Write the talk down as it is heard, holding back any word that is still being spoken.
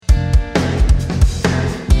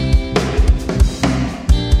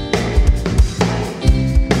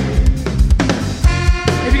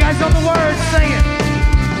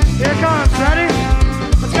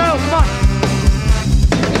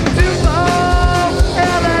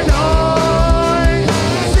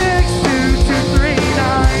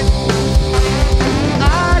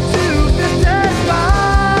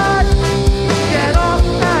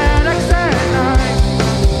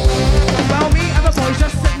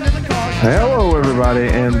Hello, everybody,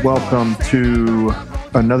 and welcome to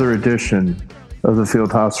another edition of the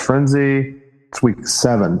Fieldhouse Frenzy. It's week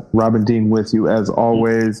 7. Robin Dean with you as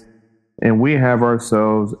always, and we have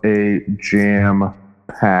ourselves a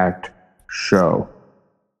jam-packed show.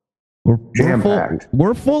 Jam-packed.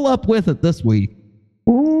 We're full up with it this week.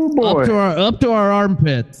 Oh boy! Up to our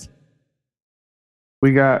armpits.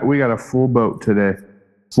 We got a full boat today.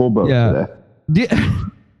 Today.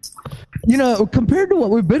 You know, compared to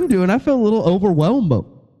what we've been doing, I feel a little overwhelmed.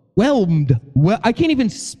 Well, I can't even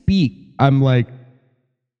speak. I'm like,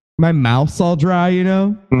 my mouth's all dry, you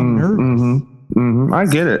know? I'm nervous. I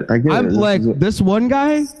get it. I'm like, this one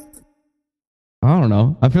guy, I don't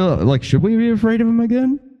know. I feel like, should we be afraid of him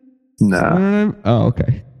again? Nah. Oh,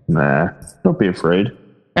 okay. Nah. Don't be afraid.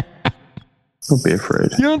 Don't be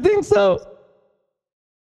afraid. You don't think so?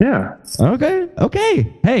 Yeah. Okay.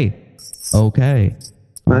 Hey. Okay.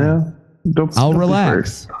 Yeah. Don't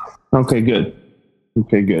relax. Okay, good.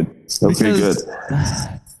 Look,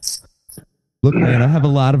 man, I have a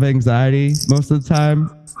lot of anxiety most of the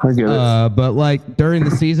time. I get it. But like during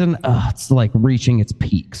the season, it's like reaching its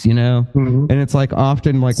peaks, you know? Mm-hmm. And it's like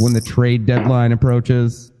often like when the trade deadline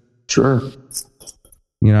approaches. Sure.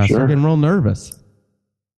 You know, I start getting real nervous.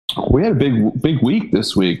 We had a big week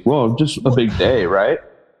this week. Well, just a big day, right?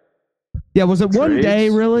 Yeah, was it one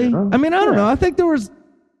day really? You know? I mean, I don't know. I think there were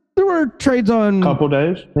trades on a couple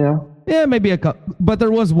days. Yeah. Yeah, maybe a couple, but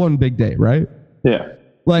there was one big day, right? Yeah.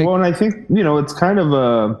 Like, well, and I think, you know, it's kind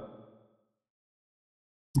of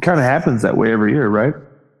happens that way every year, right?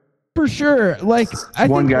 For sure. Like, I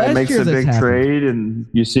one think guy last makes year a big this trade, and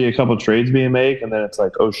you see a couple trades being made, and then it's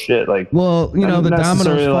like, oh shit! Like, well, you know, the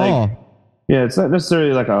dominoes fall. Yeah, it's not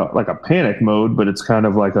necessarily like a panic mode, but it's kind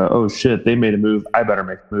of like a, oh shit, they made a move, I better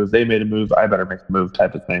make a move. They made a move, I better make a move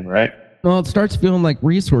type of thing, right? Well, it starts feeling like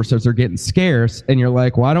resources are getting scarce, and you're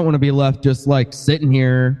like, well, I don't want to be left just like sitting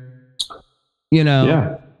here, you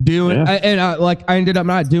know, I ended up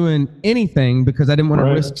not doing anything because I didn't want to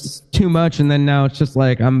risk too much, and then now it's just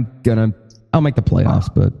like I'll make the playoffs,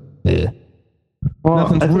 but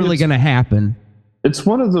nothing's really gonna happen. It's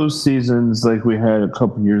one of those seasons like we had a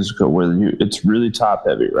couple years ago where it's really top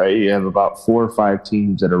heavy, right? You have about 4 or 5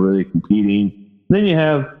 teams that are really competing. Then you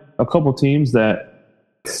have a couple teams that,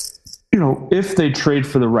 you know, if they trade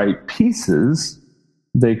for the right pieces,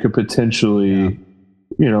 they could potentially,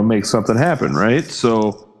 you know, make something happen, right?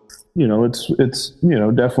 So, you know, it's you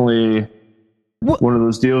know, definitely one of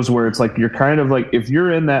those deals where it's like you're kind of like, if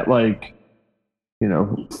you're in that like, you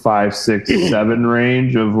know, 5, 6, 7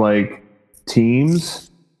 range of like teams,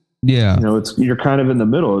 you know, you're kind of in the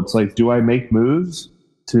middle. It's like, do I make moves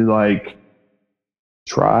to like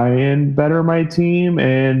try and better my team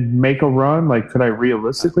and make a run? Like, could I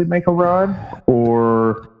realistically make a run,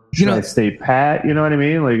 or should I stay pat? You know what I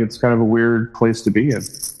mean? Like, it's kind of a weird place to be in.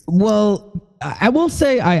 Well, I will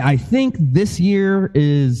say I think this year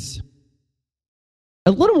is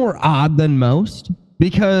a little more odd than most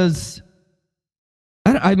because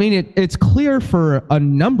I mean, it's clear for a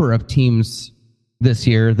number of teams this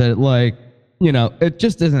year that, like, you know, it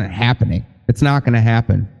just isn't happening. It's not going to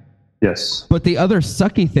happen. Yes. But the other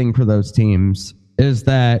sucky thing for those teams is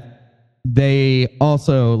that they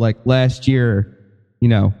also, like, last year, you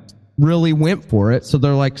know, really went for it. So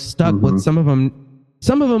they're, like, stuck with some of them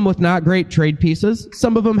with not great trade pieces.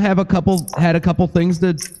 Some of them had a couple things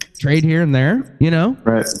to trade here and there, you know?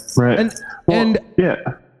 Right. And yeah.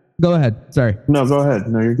 Go ahead. Sorry. No, go ahead.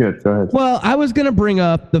 No, you're good. Go ahead. Well, I was going to bring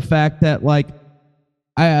up the fact that, like,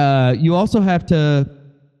 you also have to,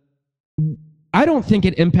 I don't think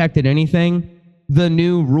it impacted anything, the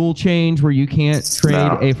new rule change where you can't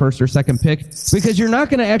trade a first or second pick, because you're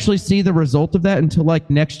not going to actually see the result of that until like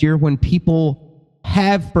next year when people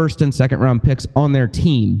have first and second round picks on their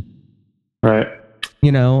team. Right.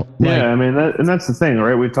 You know? Like, yeah, I mean, that's the thing,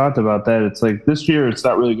 right? We've talked about that. It's like this year it's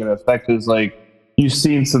not really going to affect us. Like, you've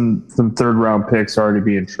seen some third round picks already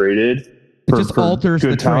being traded. It just alters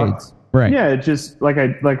the trades. Right. Yeah, it just like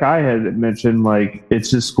I had mentioned, like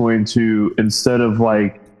it's just going to, instead of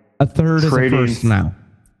like a third trading, is a first now.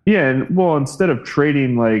 Yeah, and well, instead of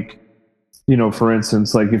trading, like, you know, for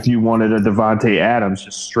instance, like if you wanted a Davante Adams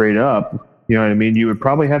just straight up, you know what I mean, you would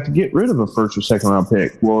probably have to get rid of a first or second round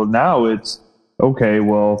pick. Well, now it's okay.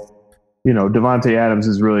 Well, you know, Davante Adams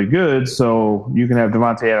is really good, so you can have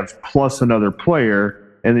Davante Adams plus another player.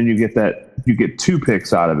 And then you get 2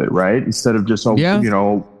 picks out of it, right? Instead of just, you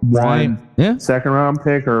know, one second round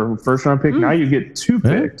pick or first round pick. Now you get 2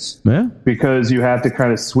 picks because you have to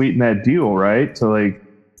kind of sweeten that deal, right? To like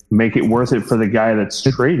make it worth it for the guy that's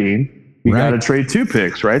trading. You got to trade 2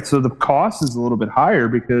 picks, right? So the cost is a little bit higher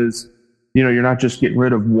because you're not just getting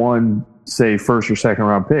rid of one, say, first or second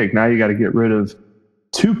round pick. Now you got to get rid of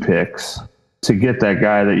 2 picks to get that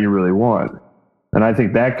guy that you really want. And I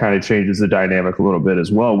think that kind of changes the dynamic a little bit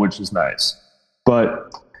as well, which is nice.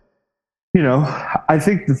 But, I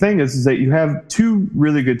think the thing is that you have 2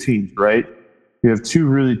 really good teams, right? You have 2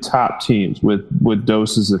 really top teams with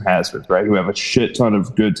Doses and Hasmans, right? Who have a shit ton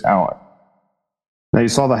of good talent. Now you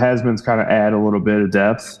saw the Hasmans kind of add a little bit of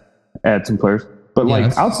depth, add some players. But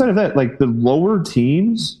like outside of that, like the lower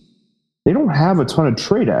teams, they don't have a ton of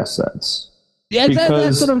trade assets. Yeah,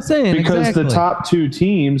 that's what I'm saying. Because the top 2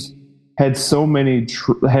 teams had so many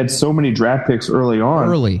draft picks early on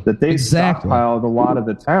that they stockpiled a lot of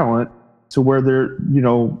the talent to where they're,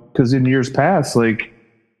 because in years past, like,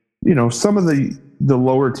 some of the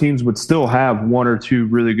lower teams would still have 1 or 2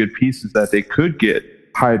 really good pieces that they could get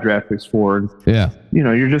high draft picks for. And,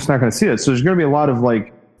 you're just not going to see it. So there's going to be a lot of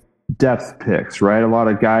like depth picks, right? A lot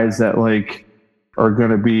of guys that like are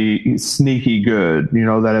going to be sneaky good,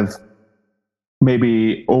 that have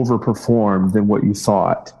maybe overperformed than what you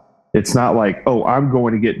thought. It's not like, oh, I'm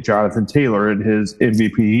going to get Jonathan Taylor in his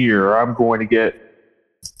MVP year, or I'm going to get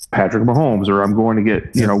Patrick Mahomes, or I'm going to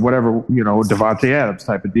get, whatever, Devontae Adams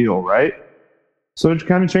type of deal, right? So it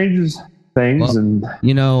kind of changes things.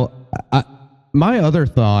 Well, my other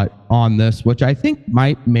thought on this, which I think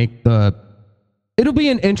might make it'll be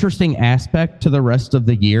an interesting aspect to the rest of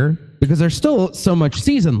the year because there's still so much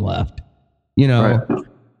season left, Right.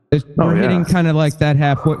 We're hitting kind of like that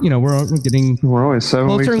halfway, we're always 7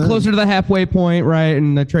 weeks closer and closer to the halfway point, right?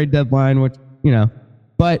 And the trade deadline, which,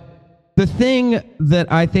 but the thing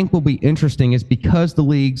that I think will be interesting is because the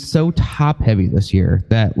league's so top heavy this year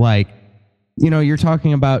that like, you're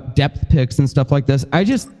talking about depth picks and stuff like this.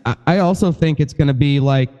 I also think it's going to be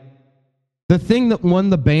like the thing that won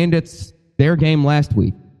the Bandits their game last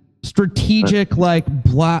week. Strategic, like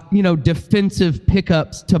block, defensive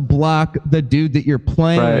pickups to block the dude that you're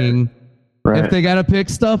playing if they got to pick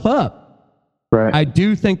stuff up. Right. I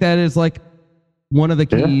do think that is like one of the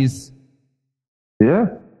keys. Yeah.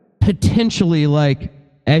 Potentially, like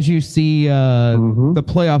as you see the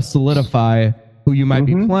playoffs solidify who you might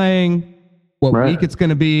be playing, what week it's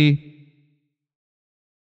going to be,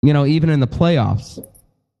 even in the playoffs.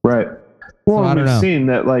 Right. Well, So we've seen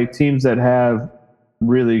that like teams that have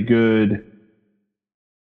really good,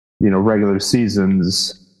 regular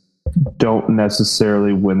seasons don't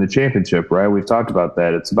necessarily win the championship, right? We've talked about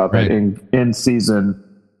that. It's about that in season,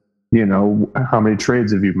 how many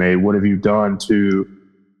trades have you made? What have you done to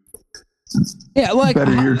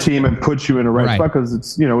better your team and put you in a right spot? Because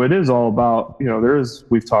it's, it is all about,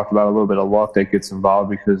 we've talked about a little bit of luck that gets involved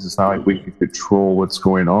because it's not like we can control what's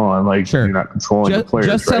going on. Like you're not controlling the players.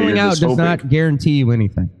 Just selling out does not guarantee you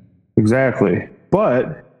anything. Exactly.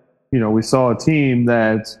 But, we saw a team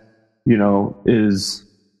that, was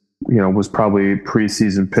probably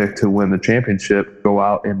preseason pick to win the championship, go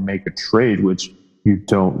out and make a trade, which you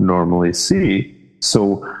don't normally see.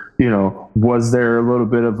 So, was there a little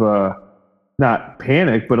bit of a, not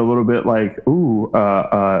panic, but a little bit like,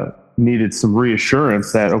 needed some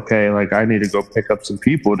reassurance that, okay, like I need to go pick up some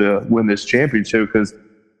people to win this championship because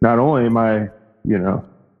not only am I,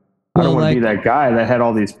 I don't want to be that guy that had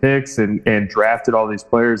all these picks and drafted all these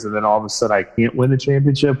players and then all of a sudden I can't win the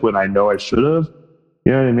championship when I know I should have.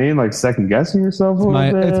 You know what I mean? Like second guessing yourself a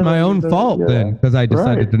little bit. It's my own fault then because I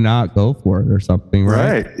decided to not go for it or something,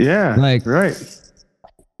 right? Right. Yeah. Like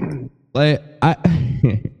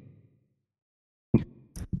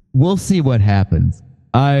we'll see what happens.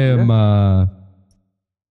 I am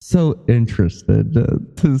so interested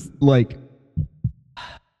to like.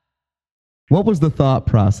 What was the thought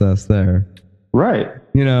process there? Right.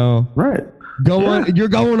 Right. You're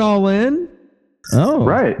going all in? Oh.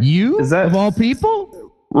 Right. Of all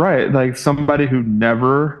people? Right. Like somebody who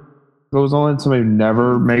never goes all in, somebody who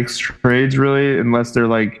never makes trades really, unless they're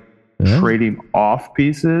like trading off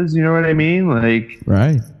pieces. You know what I mean? Like,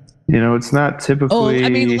 right. It's not typically. Oh, I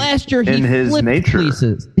mean, last year he flipped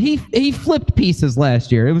pieces. He flipped pieces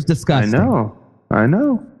last year. It was disgusting. I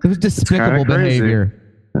know. It was despicable behavior.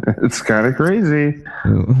 It's kind of crazy,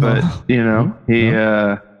 but he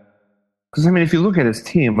because if you look at his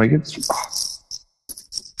team, like it's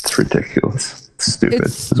ridiculous, stupid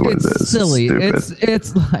is what it is. Silly.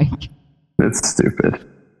 It's like it's stupid.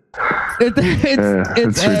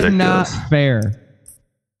 It's not fair.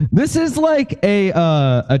 This is like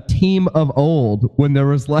a team of old when there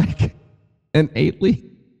was like an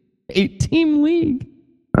 8-team league.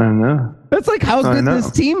 I know. That's like how good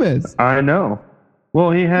this team is. I know.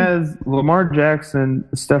 Well, he has Lamar Jackson,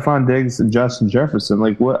 Stephon Diggs, and Justin Jefferson.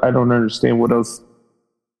 Like, what? I don't understand what else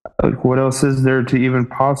Like, what else is there to even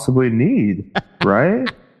possibly need, right?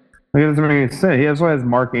 Like, it doesn't make any sense. He also has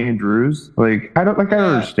Mark Andrews. Like, I don't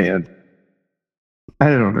understand. I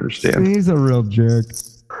don't understand. He's a real jerk.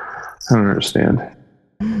 I don't understand.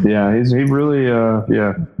 Yeah, he really,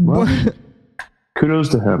 yeah. Well, kudos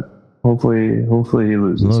to him. Hopefully he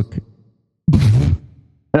loses. Look.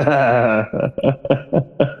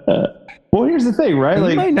 Well, here's the thing, right?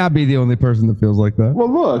 He might not be the only person that feels like that.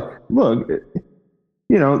 Well, look.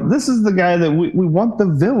 You know, this is the guy that we want the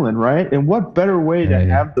villain, right? And what better way to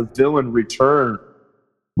have the villain return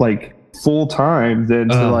like full time than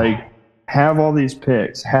to like have all these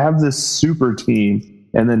picks, have this super team,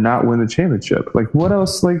 and then not win the championship? Like, what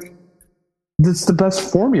else? Like, that's the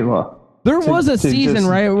best formula. There was a season,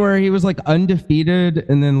 right, where he was like undefeated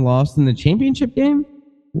and then lost in the championship game?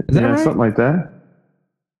 Is that right? Something like that.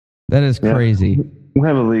 That is crazy. We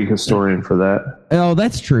have a league historian for that. Oh,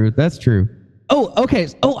 that's true. That's true. Oh, okay.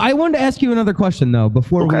 Oh, I wanted to ask you another question, though,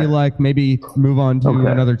 before we like maybe move on to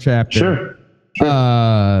another chapter.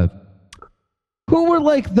 Sure. Who were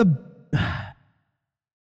like the,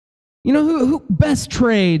 you know, who best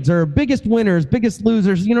trades or biggest winners, biggest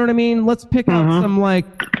losers? You know what I mean? Let's pick out some like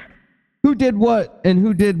who did what and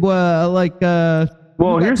who did what. Like,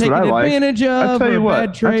 well, here's what I like. Advantage of I'll tell you what.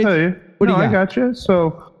 Bad trades. I'll tell you. What do you got? I got you.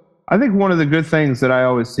 So, I think one of the good things that I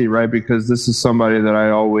always see, right, because this is somebody that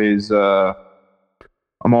I always.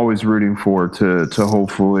 I'm always rooting for to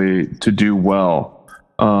hopefully to do well,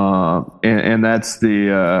 and that's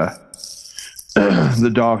the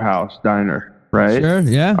Doghouse Diner, right? Sure,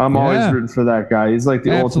 yeah. I'm always rooting for that guy. He's like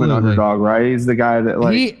the ultimate underdog, right? He's the guy that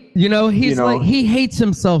like he hates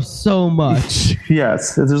himself so much.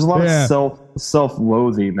 Yes, there's a lot of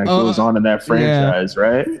self-loathing that goes on in that franchise,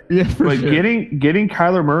 right? Yeah, like getting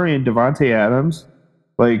Kyler Murray and Devontae Adams,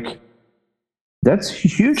 like. That's a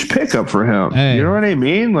huge pickup for him. Hey, you know what I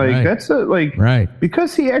mean? Like that's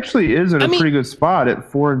because he actually is in a pretty good spot at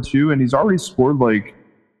 4-2, and he's already scored like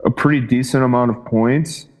a pretty decent amount of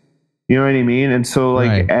points. You know what I mean? And so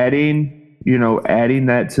like adding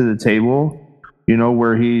that to the table, you know,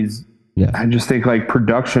 where he's I just think like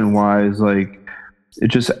production wise, like it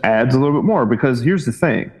just adds a little bit more because here's the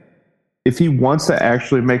thing. If he wants to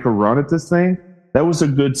actually make a run at this thing, that was a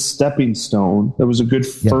good stepping stone. That was a good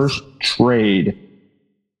first trade.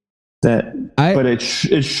 But it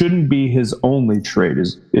shouldn't be his only trade.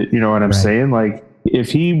 You know what I'm saying? Like,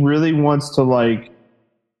 if he really wants to like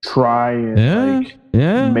try and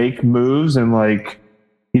make moves and like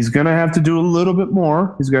he's gonna have to do a little bit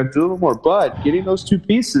more. He's got to do a little more. But getting those two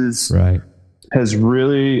pieces has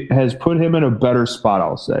put him in a better spot,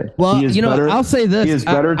 I'll say. Well, I'll say this. He is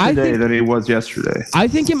better today than he was yesterday. I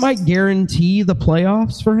think it might guarantee the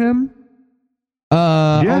playoffs for him.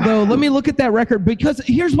 Although, let me look at that record, because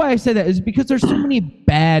here's why I say that is because there's so many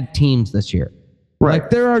bad teams this year. Right.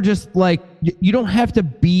 Like, there are just, like, you don't have to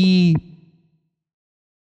be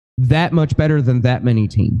that much better than that many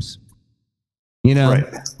teams. You know? Right.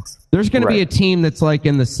 There's going to be a team that's like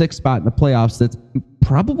in the 6th spot in the playoffs that's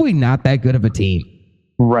probably not that good of a team.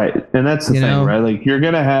 Right. And that's the thing, right? Like you are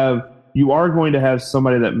going to have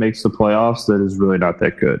somebody that makes the playoffs that is really not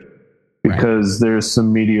that good because there's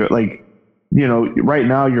some media, like, you know, right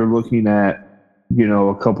now you're looking at, you know,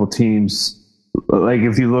 a couple teams, like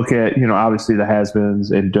if you look at, you know, obviously the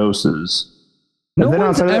has-beens and doses. No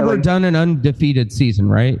one's ever done an undefeated season,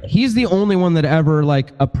 right? He's the only one that ever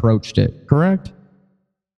like approached it, correct?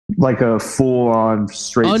 Like a full-on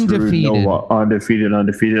straight undefeated. Through, no, undefeated.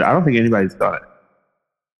 I don't think anybody's done it.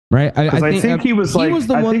 Right? I think he was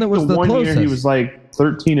the one that was the one closest. Year he was like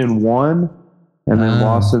 13-1, and then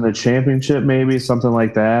lost in the championship, maybe something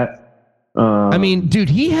like that. I mean, dude,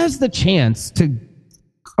 he has the chance to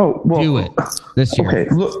do it this year. Okay,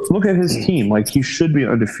 look at his team. Like he should be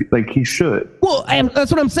undefeated. Like he should. Well,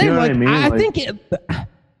 that's what I'm saying. You know like what I mean? I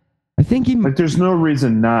think he. Like, there's no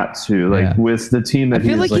reason not to. Like with the team that I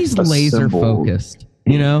feel like he's laser focused.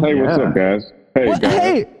 You know. Hey, what's up, guys? Hey, guys.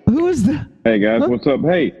 Hey, who is that? Hey, guys, what's up?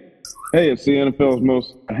 Hey, it's the NFL's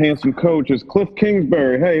most handsome coach. It's Cliff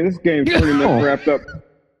Kingsbury. Hey, this game's pretty much wrapped up.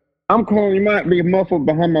 I'm calling. You might be muffled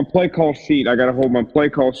behind my play call sheet. I got to hold my play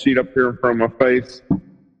call sheet up here in front of my face.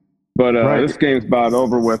 But this game's about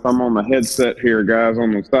over with. I'm on the headset here, guys,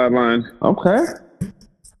 on the sideline. Okay.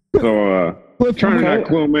 So, trying to not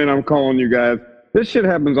clue them in, I'm calling you guys. This shit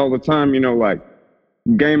happens all the time, you know, like,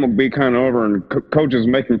 game will be kind of over and coach is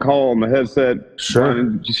making call on the headset,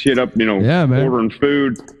 lining shit up, you know, ordering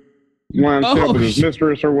food, lining shit up with his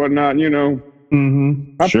mistress or whatnot, you know.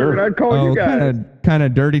 Mm-hmm. I figured I'd call you guys. Kind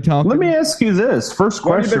of dirty talk. Let me ask you this. First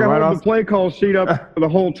question. I hold the play call sheet up for the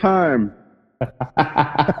whole time?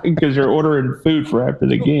 Because you're ordering food for after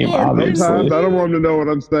the game, obviously. Sometimes I don't want them to know what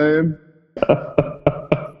I'm saying.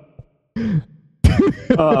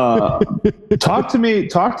 Talk to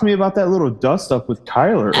me about that little dust up with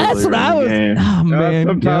Kyler. That's what I was. Game. Oh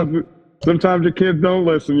man, Sometimes your kids don't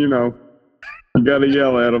listen. You know, you got to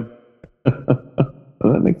yell at them.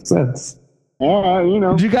 That makes sense. All right, you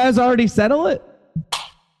know. Did you guys already settle it?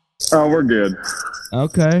 Oh, we're good.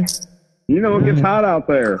 Okay. You know, it gets hot out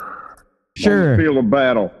there. Sure. On the field of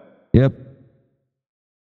battle. Yep.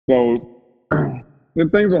 So, then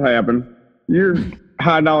things will happen. Your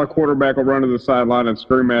high-dollar quarterback will run to the sideline and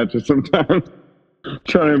scream at you sometimes,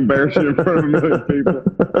 trying to embarrass you in front of a million people.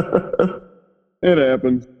 It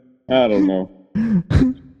happens. I don't know.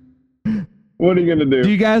 What are you going to do? Do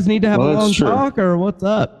you guys need to have a long true. talk, or what's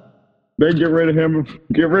up? They get rid of him,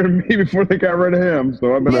 get rid of me before they got rid of him.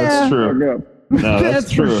 So I better That's true. fuck up. No,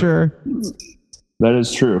 That's true. for sure. That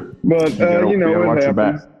is true. But you know, watch it your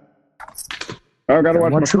back. happens. I got to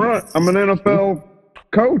watch my front. I'm an NFL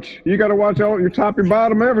coach. You got to watch all your top, your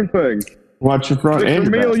bottom, everything. Watch your front and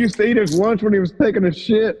your Emil back. used to eat his lunch when he was taking a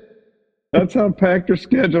shit. That's how packed your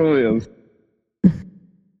schedule is.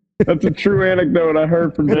 That's a true anecdote I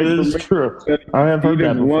heard from It Dick is Vermeil. true. That he I have heard ate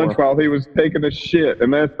that his lunch before. while he was taking a shit,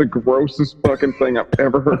 and that's the grossest fucking thing I've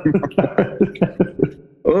ever heard in my life.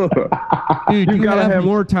 Ugh. Dude, you gotta have have-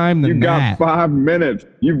 more time than You got that. 5 minutes.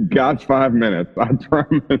 You've got 5 minutes. I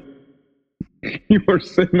promise. You were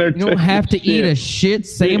sitting there. You don't have to eat a shit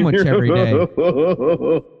sandwich every day.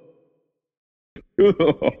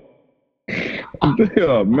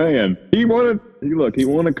 Oh man, he won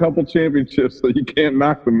a couple championships, so you can't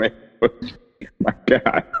knock the man. My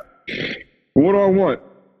God, what do I want?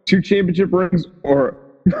 2 championship rings or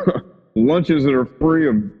lunches that are free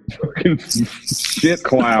of fucking shit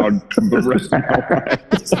cloud the rest of my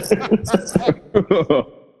life?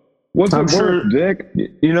 What's I'm it sure- worth, Dick?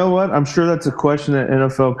 You know what? I'm sure that's a question that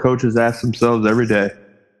NFL coaches ask themselves every day.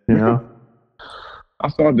 You know? I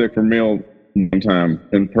saw Dick Vermeil one time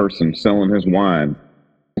in person selling his wine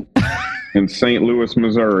in St. Louis,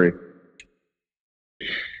 Missouri.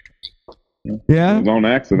 It Yeah? was on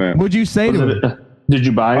accident. What'd you say to him? Did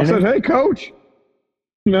you buy I it? said, "Hey, coach."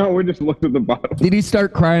 No, we just looked at the bottle. Did he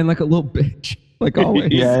start crying like a little bitch? Like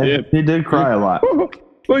always? Yeah, did. he did cry a lot.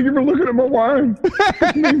 Thank you for looking at my wine.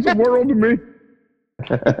 It means the world to me.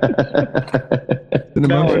 An emotional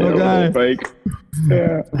No, it was guy. fake.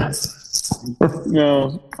 Yeah.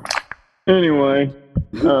 No. Anyway,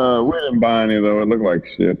 we didn't buy any though. It looked like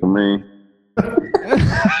shit to me.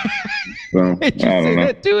 So Did you I don't say know.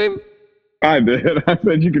 that to him? I did. I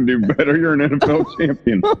said you can do better. You're an NFL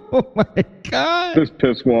champion. Oh my god. This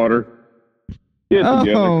piss water. Get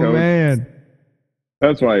together, Oh coach. man.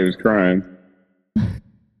 That's why he was crying.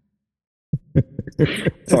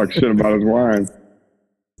 Talk shit about his wine.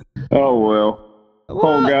 Oh well.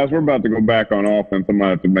 Oh, guys, we're about to go back on offense. I might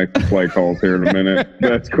have to make some play calls here in a minute.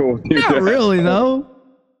 That's cool. with you Not guys. really though.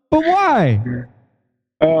 But why?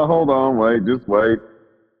 Hold on, wait, just wait.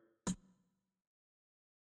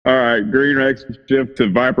 All right, green X shift to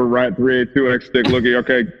Viper right 382 X stick looky.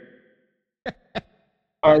 Okay.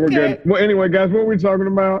 All right, we're good. Well, anyway, guys, what were we talking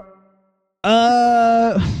about?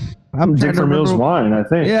 I'm Dick trying to Vermeil's remember. wine, I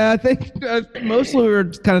think. Yeah, I think mostly we were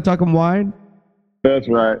kind of talking wine. That's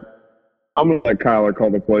right. I'm gonna let Kyler call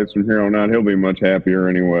the plays from here on out. He'll be much happier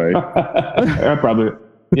anyway. I probably.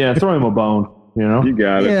 Yeah, throw him a bone. You know. You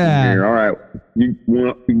got it. Yeah. Here. All right. You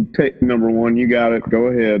take number 1. You got it. Go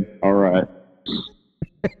ahead. All right.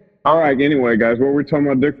 All right. Anyway, guys, what were we talking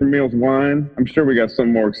about? Dick Vermeil's wine. I'm sure we got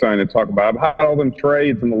something more exciting to talk about. How about all them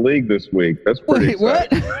trades in the league this week? That's pretty Wait,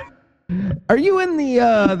 exciting. what? Are you in the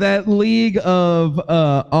that league of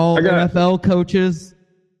all I got- NFL coaches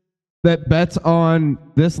that bets on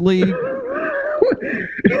this league?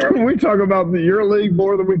 We talk about your league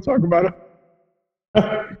more than we talk about.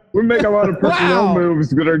 We make a lot of personnel Wow. moves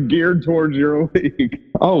that are geared towards your league.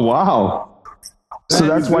 Oh wow. So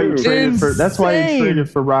that's why you That's traded for. That's why you insane. traded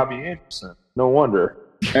for Robbie Anderson. No wonder.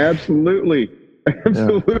 Absolutely.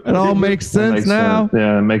 Absolutely. It all makes That sense makes now. sense.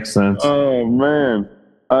 Yeah, it makes sense. Oh man.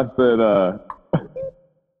 I said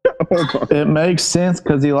hold on. It makes sense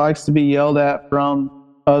because he likes to be yelled at from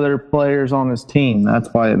other players on his team. That's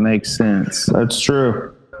why it makes sense. That's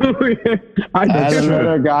true. I Add did.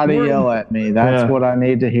 another guy to We're- yell at me. That's Yeah. what I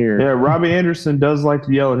need to hear. Yeah, Robbie Anderson does like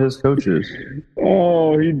to yell at his coaches.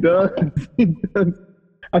 Oh, he does. He does.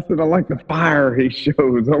 I said I like the fire he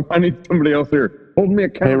shows. Oh, I need somebody else here. Hold me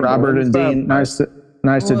accountable. Hey, Robert and Stop. Dean, nice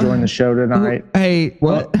to join the show tonight. Hey,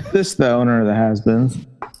 what? This is the owner of the Has-Beens.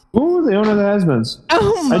 Ooh, the owner of the Has-Beens.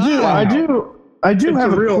 Oh my! I do It's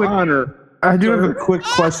have a real quick. honor. I do have a quick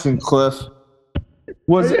question, Cliff.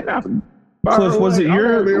 Was it Cliff?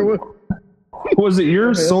 Was it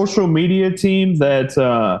your social media team that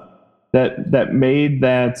that made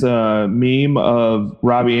that meme of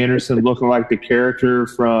Robbie Anderson looking like the character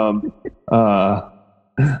from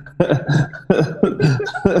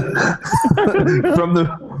from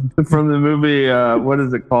the movie? What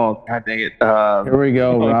is it called? God dang it! Here we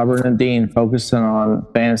go, Robert and Dean focusing on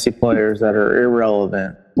fantasy players that are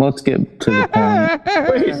irrelevant. Let's get to the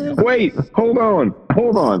point. Wait, hold on. All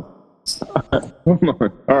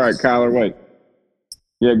right, Kyler, wait.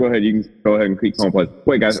 Yeah, go ahead. You can go ahead and keep calling plays.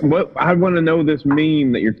 Wait, guys, I want to know this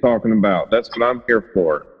meme that you're talking about. That's what I'm here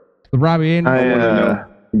for. The Robbie Anderson. I want to know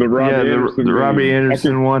the Robbie Anderson. The Robbie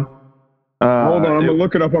Anderson one. Hold on, I'm gonna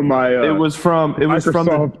look it up on my. It was from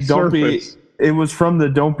the Don't Be. It was from the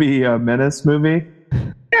Don't Be Menace movie.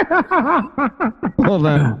 Hold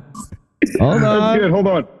on. That's good. Hold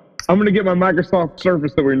on. I'm gonna get my Microsoft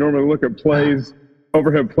Surface that we normally look at plays,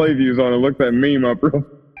 overhead play views on, and look that meme up real.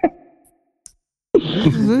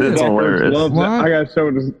 It's hilarious. I gotta show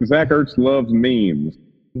it. Zach Ertz loves memes.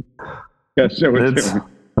 Gotta show it to him.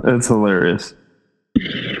 It's hilarious.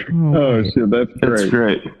 Oh shit, that's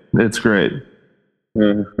great. It's great.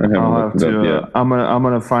 I'll have to. I'm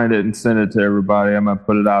gonna find it and send it to everybody. I'm gonna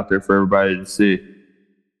put it out there for everybody to see.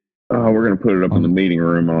 Oh, we're gonna put it up in the meeting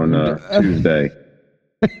room on Tuesday.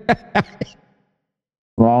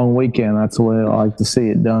 Long weekend. That's the way I like to see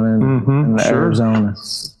it done in Arizona.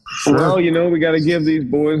 Sure. Well, we got to give these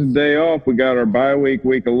boys a day off. We got our bye week,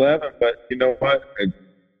 week 11, but you know what?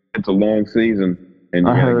 It's a long season, and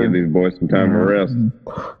you got to give these boys some time to rest.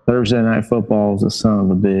 Thursday night football is a son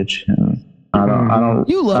of a bitch, and I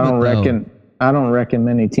don't reckon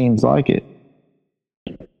many teams like it.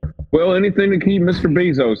 Well, anything to keep Mr.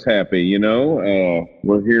 Bezos happy,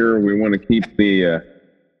 we're here. We want to keep the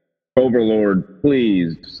overlord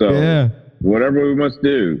pleased. So whatever we must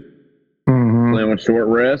do. Plan with short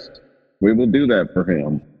rest, we will do that for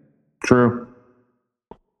him. True.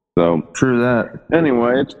 So true that.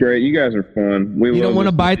 Anyway, it's great. You guys are fun. You don't want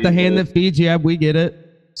to bite the hand that feeds you. We get it.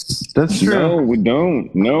 That's true. No, we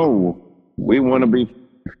don't. No, we want to be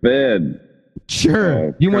fed.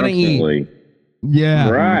 Sure, you want to eat. Yeah.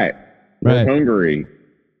 Right. We're hungry.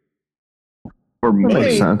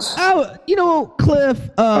 Makes sense. Oh, Cliff.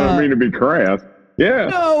 I don't mean to be crass. Yeah.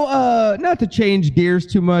 No, not to change gears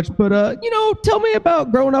too much, but tell me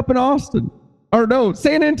about growing up in Austin. Or no,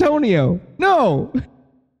 San Antonio. No.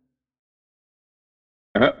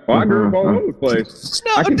 Well, I grew up all over the place.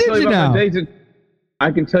 No, I can tell you about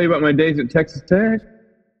my days at Texas Tech.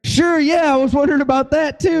 Sure, yeah, I was wondering about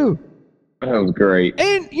that too. That was great.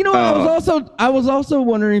 And I was also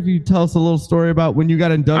wondering if you'd tell us a little story about when you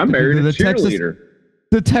got inducted into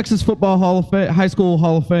the Texas Football Hall of Fame, High School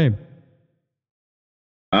Hall of Fame.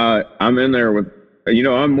 I'm in there with,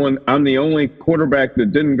 I'm the only quarterback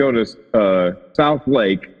that didn't go to South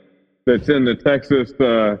Lake that's in the Texas,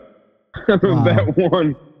 that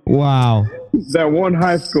one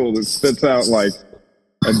high school that spits out like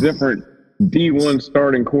a different D1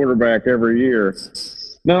 starting quarterback every year.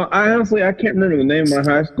 Now, I can't remember the name of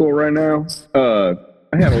my high school right now. I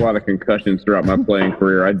had a lot of concussions throughout my playing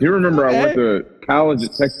career. I do remember I went to college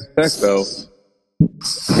at Texas Tech, though.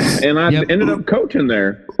 And I ended up coaching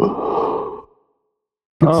there.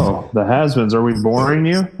 Oh, the has-beens. Are we boring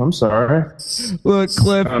you? I'm sorry. Look,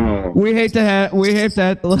 Cliff, we hate to have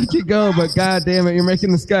to let you go, but God damn it, you're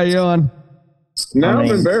making this guy yawn. Now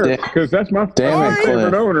I'm embarrassed because that's my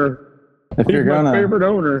favorite owner. If you're gonna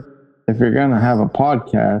have a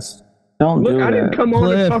podcast, don't do that. I didn't come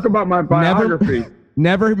on to talk about my biography.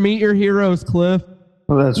 Never meet your heroes, Cliff.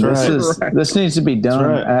 Well, that's right. This needs to be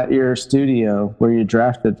done at your studio where you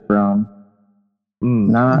drafted from.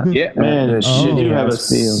 Not man. You have a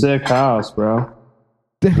sick house, bro.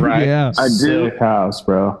 Right? Yeah, I do. Sick house,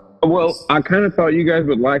 bro. Well, I kind of thought you guys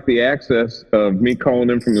would like the access of me calling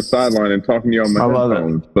in from the sideline and talking to you on my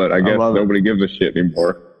headphones, but I guess nobody gives a shit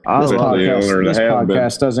anymore. This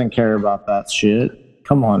podcast doesn't care about that shit.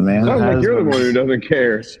 Come on, man. Sounds like you're the one who doesn't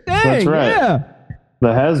care. Dang, that's right. Yeah.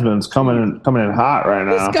 The has-beens coming in hot right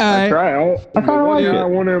now. This guy. That's right. I kind of like it. I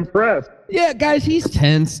want to impress. Yeah, guys, he's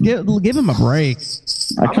tense. Give him a break.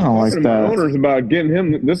 I kind of like that. Owners about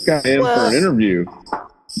getting this guy in for an interview.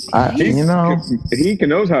 He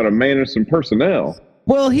knows how to manage some personnel.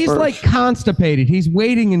 Well, he's like constipated. He's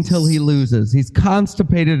waiting until he loses. He's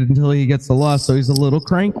constipated until he gets the loss, so he's a little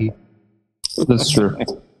cranky. That's true.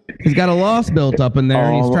 He's got a loss built up in there,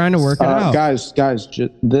 and he's trying to work it out. Guys,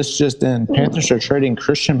 this just in. Panthers are trading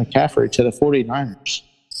Christian McCaffrey to the 49ers.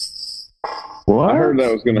 What? I heard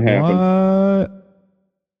that was going to happen. What?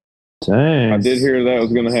 Dang. I did hear that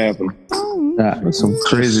was going to happen. That's some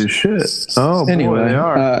crazy shit. Oh, Anyway, boy, they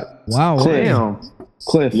are. Wow. Damn.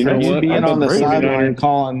 Cliff, You know you what? being I on the bet the sideline 49ers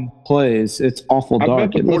calling plays, it's awful I bet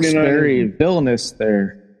dark. the It looks 49ers very villainous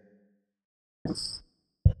there.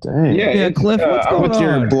 Dang. Yeah, Yeah, it's, Cliff, what's going With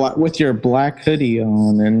your on? with your black hoodie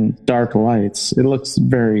on and dark lights, it looks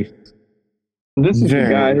very. This is the Very.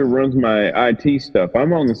 guy who runs my IT stuff.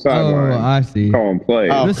 I'm on the Oh, sideline I see. calling plays.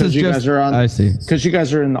 Oh, This 'cause is you just. guys are on- I see. Because you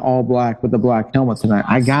guys are in the all black with the black helmet tonight.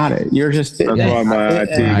 I got it. You're just. That's why my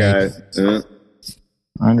IT guy.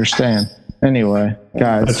 I understand. Anyway,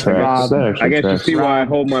 guys, That's right. Rob, That I guess you tracks. see why I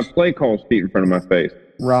hold my play call sheet in front of my face.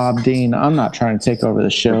 Rob, Dean, I'm not trying to take over the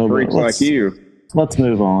show, but Freaks like you. let's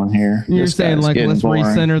move on here. You're This saying guy's like getting let's boring.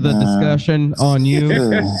 recenter the discussion on you.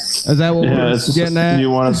 Ugh. Is that what Yeah, we're it's getting at? you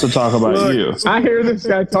want us to talk about Look, you. I hear this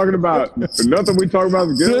guy talking about nothing we talk about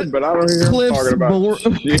is good, but I don't hear him Cliff's talking about bore-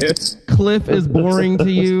 shit. Cliff is boring to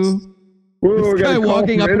you Ooh, we guy got a call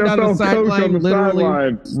walking from up and down the NFL coach sideline on the literally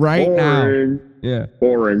sideline. right now. Boring. Yeah.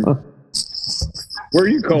 Boring. Where are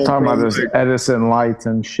you calling Talking from? about this Edison lights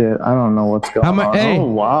and shit. I don't know what's going How on. many? Hey, Oh,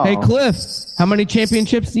 wow. hey, Cliff. How many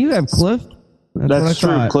championships do you have, Cliff? That's what I true,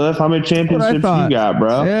 thought. Cliff. How many That's what I championships you thought. got,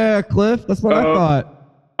 bro? Yeah, Cliff. That's what I thought.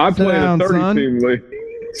 I play in down, a son. 30-team league.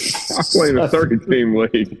 I play in a 30-team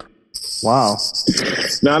league, Wow.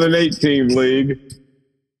 not an 8-team league.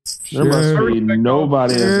 There must Sure. be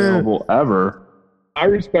nobody available ever. I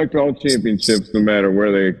respect all championships no matter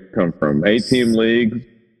where they come from. 8-team leagues,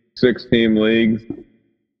 6-team leagues,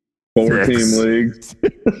 4-team leagues.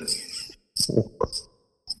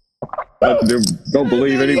 I don't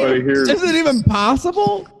believe anybody here. Is it even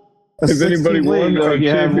possible? Has anybody 16 won? league, you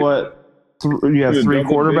have what? You have In a 3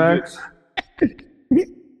 double quarterbacks?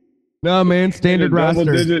 No, man. Standard double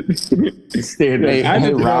roster. digit. Hey, I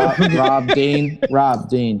hey, just- Rob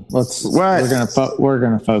Dean. Let's What? we're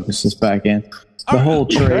gonna focus this back in. The whole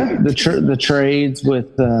trade, the trades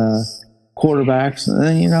with quarterbacks, and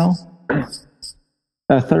then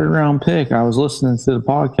a 3rd round pick. I was listening to the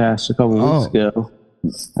podcast a couple weeks ago.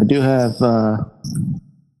 I do have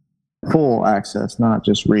full access, not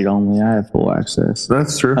just read only. I have full access.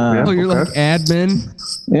 That's true. Yeah, Oh, you're okay. like admin.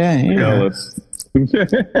 Yeah. Jealous.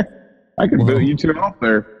 I could build you two off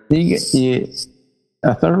there. You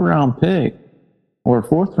a 3rd round pick or a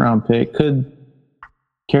 4th round pick could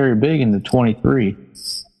carry big into 23.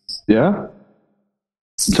 Yeah.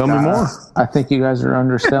 Tell me more. I think you guys are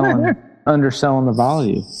underselling the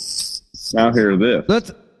value. Now hear this.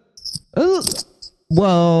 Let's.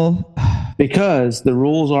 Well, Because the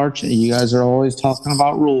rules are, you guys are always talking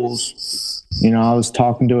about rules. I was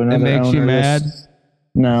talking to another it makes owner you mad.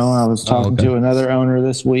 No, I was talking okay. to another owner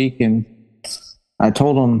this week, and I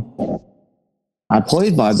told him I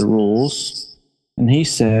played by the rules, and he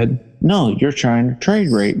said, "No, you're trying to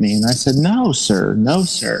trade rate me." And I said, "No, sir.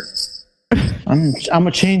 I'm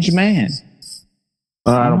a changed man.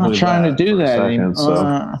 I'm not trying to do that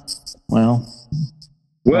anymore."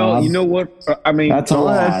 Well, you know what? I mean, That's a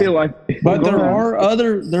lie. I feel like, But there are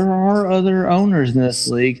other owners in this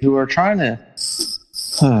league who are trying to.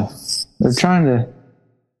 They're trying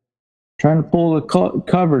to pull the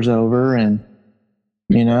covers over, and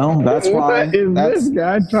that's why. What is this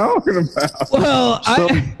guy talking about? Well,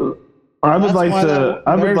 I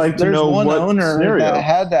would like to know one what owner scenario. that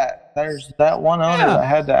had that. There's that one owner that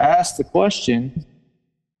had to ask the question.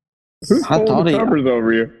 Who's I pulling thought the he- covers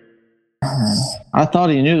over you? I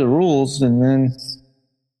thought he knew the rules, and then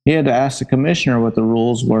he had to ask the commissioner what the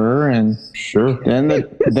rules were, and Sure. then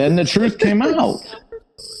the truth came out.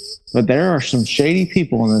 But there are some shady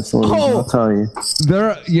people in this league. Oh. I'll tell you.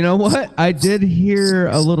 there. You know what? I did hear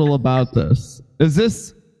a little about this. Is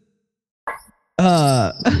this?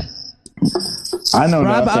 I know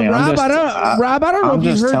Rob, nothing. Rob, I don't know I'm if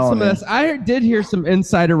you just heard some telling of you. this. I did hear some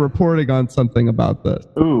insider reporting on something about this.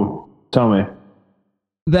 Ooh, tell me.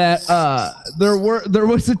 That there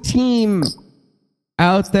was a team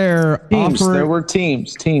out there Teams. offering There were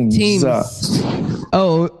teams. teams.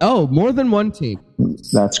 Oh, more than one team.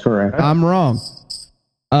 That's correct. I'm wrong.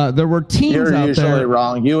 There were teams You're out usually there.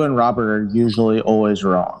 wrong. You and Robert are usually always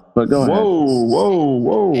wrong. But go ahead.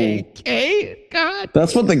 Whoa. Okay, God.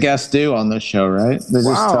 That's what the guests do on this show, right? They just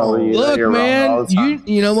Wow. tell you that Look, you're wrong all man, the time.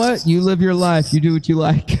 you know what? You live your life. You do what you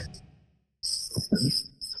like.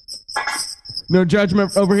 No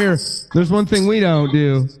judgment over here. There's one thing we don't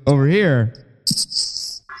do over here.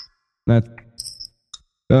 That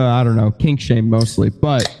I don't know, kink shame mostly,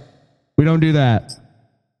 but we don't do that.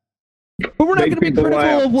 But we're not Make going to be people critical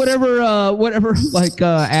laugh. of whatever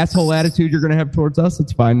asshole attitude you're going to have towards us.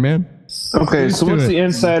 It's fine, man. Okay, Used so to what's it. the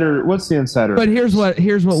insider? What's the insider? But here's what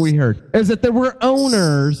we heard is that there were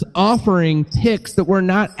owners offering picks that were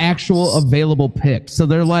not actual available picks. So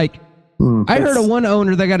they're like, I heard of one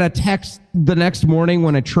owner that got a text the next morning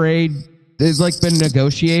when a trade is like been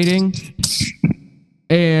negotiating,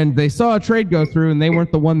 and they saw a trade go through, and they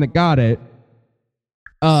weren't the one that got it.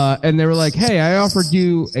 And they were like, "Hey, I offered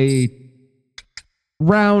you a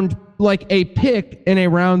round, like a pick in a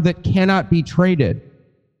round that cannot be traded.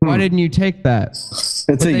 Why didn't you take that?" It's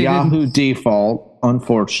But a they Yahoo default,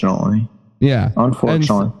 unfortunately. Yeah,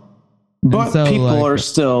 Unfortunately. But so, people like- are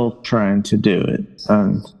still trying to do it.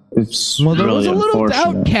 And it's Well, there was really a little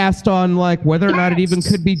unfortunate. doubt cast on like whether or not it even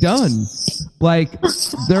could be done. Like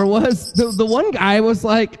there was the one guy was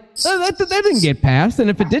like, oh, that didn't get passed, and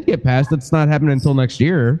if it did get passed, it's not happening until next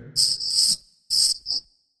year.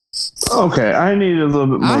 Okay, I need a little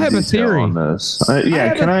bit more I have a detail theory. on this. I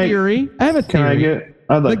have Can a I? theory. I have a Can I theory. get?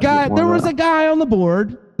 I'd like The guy. To get There more was of a guy on the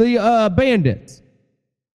board. The Bandits.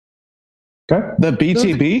 that. Okay. The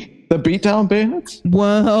BTB? The Beatdown Bandits?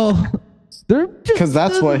 Well, they're Because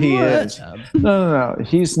that's what he is. No.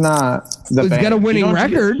 He's not the He's got a Bandits. winning You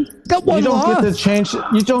don't record. Got one You don't loss. get to change.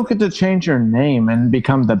 You don't get to change your name and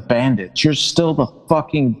become the Bandits. You're still the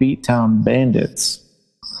fucking Beatdown Bandits.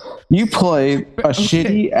 You play a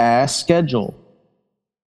shitty ass schedule.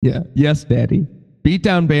 Yeah. Yes, Daddy. Beat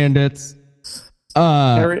down Bandits.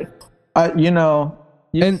 Robert,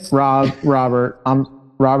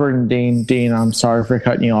 Robert and Dean, I'm sorry for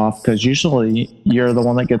cutting you off because usually you're the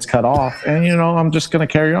one that gets cut off, and I'm just going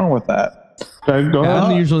to carry on with that. Okay, go ahead.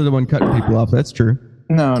 I'm usually the one cutting people off. That's true.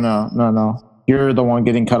 No. You're the one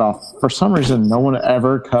getting cut off. For some reason, no one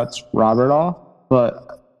ever cuts Robert off, but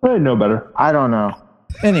I know better. I don't know.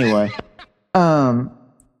 Anyway,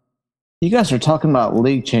 you guys are talking about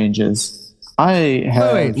league changes. I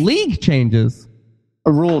have Wait, league changes.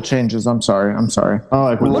 Rule changes. I'm sorry. I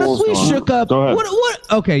like What if rules we going on. shook up? Go ahead. What?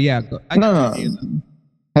 Okay, yeah. No.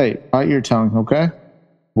 Hey, bite your tongue, okay?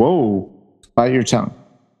 Whoa. Bite your tongue.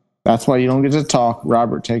 That's why you don't get to talk.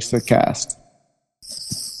 Robert takes the cast.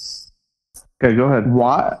 Okay, go ahead.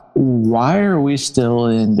 Why are we still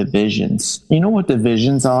in divisions? You know what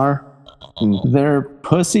divisions are? They're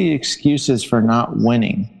pussy excuses for not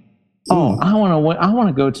winning. Oh, I want to win. I want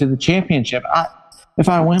to go to the championship. If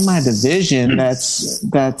I win my division,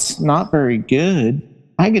 that's not very good.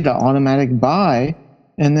 I get the automatic bye,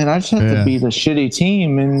 and then I just have to beat a shitty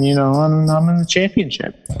team, and I'm in the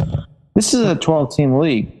championship. This is a 12-team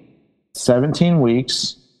league, 17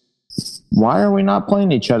 weeks. Why are we not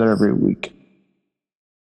playing each other every week?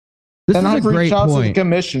 This And is a I've great reached out to the point.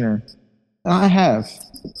 commissioner. I have.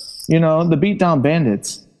 The Beatdown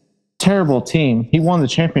Bandits, terrible team. He won the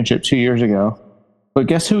championship 2 years ago. But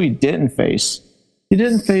guess who he didn't face? He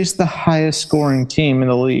didn't face the highest scoring team in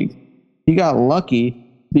the league. He got lucky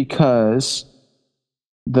because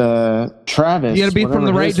the Travis. You got to be from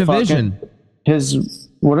the whatever right his division.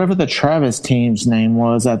 Whatever the Travis team's name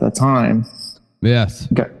was at the time, Yes.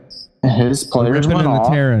 his players Ripping went and the off.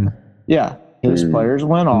 tearing. Yeah, his players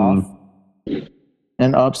went off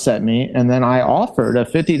and upset me. And then I offered a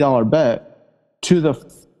 $50 bet to the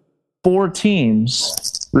 4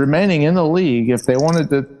 teams remaining in the league if they wanted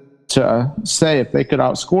to say if they could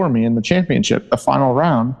outscore me in the championship, the final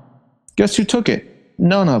round. Guess who took it?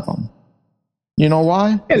 None of them. You know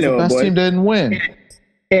why? 'Cause Hello, the best boy. team didn't win.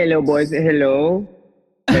 Hello, boys. Hello.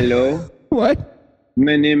 What?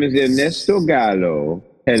 My name is Ernesto Gallo.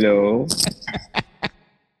 Hello.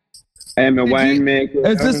 I am a winemaker.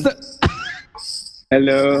 Is this the?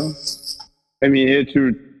 Hello. I'm here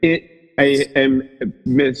I am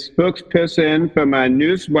the spokesperson for my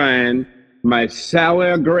newest wine, my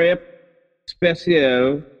sour grape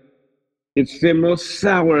special. It's the most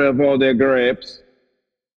sour of all the grapes.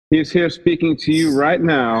 He's here speaking to you right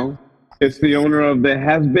now. It's the owner of the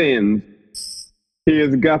Has-Been. He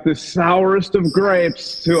has got the sourest of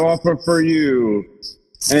grapes to offer for you.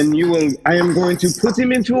 And I am going to put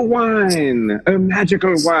him into a wine, a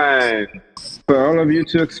magical wine, for all of you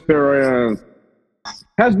to experience.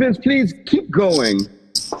 Has-Beens, please keep going.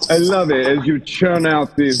 I love it as you churn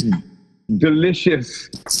out these delicious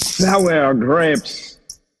sour grapes.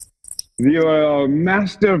 You are a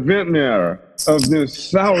master vintner of the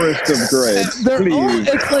sourest of grapes. Please.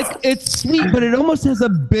 It's sweet, but it almost has a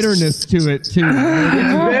bitterness to it too.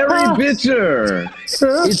 It's very bitter.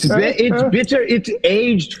 It's bitter. It's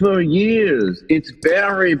aged for years. It's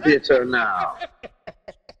very bitter now.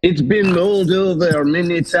 It's been mulled over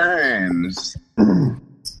many times.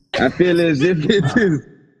 I feel as if it is.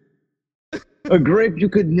 A grape you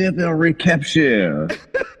could never recapture.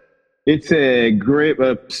 It's a grape,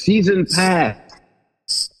 a season past,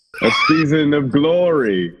 a season of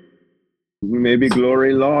glory. Maybe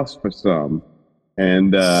glory lost for some.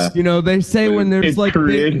 And You know, they say when there's it like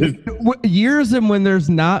created- years and when there's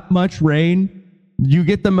not much rain, you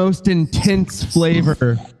get the most intense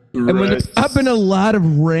flavor. And when Right. there's not been a lot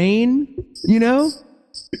of rain, you know,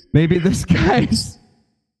 maybe this guy's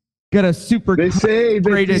got a super they say that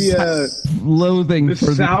concentrated loathing the for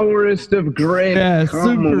the sourest of grapes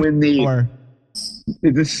come when sour.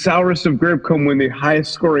 the sourest of grape come when the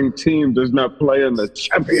highest scoring team does not play in the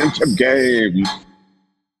championship game.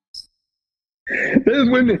 This is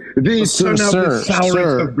when these Sir, turn out the sir, sourest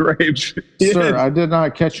sir. of grapes. Sir, Yes. I did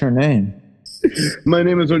not catch your name. My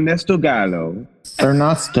name is Ernesto Gallo.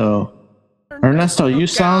 Ernesto. Ernesto, you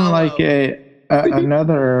sound like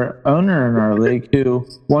another owner in our league who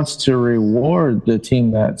wants to reward the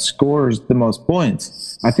team that scores the most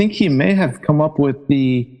points. I think he may have come up with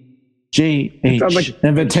the JH sounds like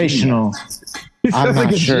Invitational. He I'm sounds not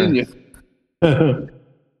like a sure. genius.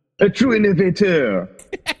 A true innovator.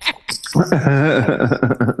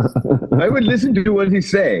 I would listen to what he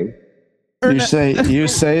say. You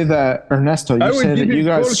say that Ernesto. I You would say give that you him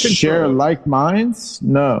guys full control. share like minds.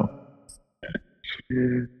 No.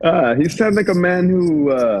 He sounds like a man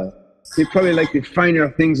who he probably like the finer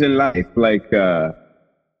things in life, like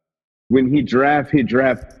when he draft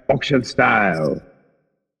auction style.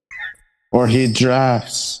 Or he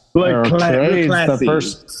drafts Like or trades the classy.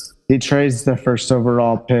 first. He trades the first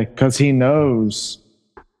overall pick because he knows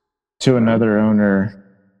to another owner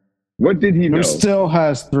What did he know? who still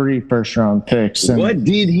has 3 first-round picks, and What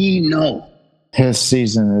did he know? his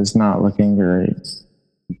season is not looking great.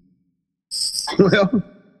 Well,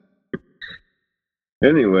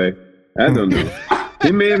 anyway, I don't know.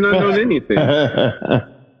 He may have not known anything.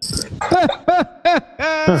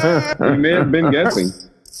 He may have been guessing.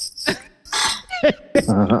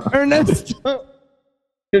 Ernesto.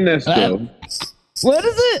 Ernesto. What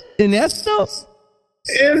is it? Ernesto?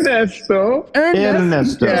 Ernesto.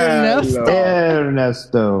 Ernesto. Ernesto.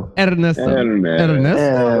 Ernesto. Ernesto.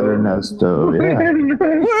 Ernesto. Ernesto. Yeah.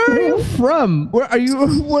 Where are you from? Where are you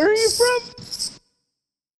from?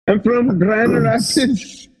 I'm from Grand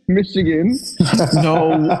Rapids, Michigan.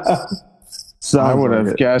 No, I would have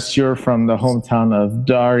like it. guessed you're from the hometown of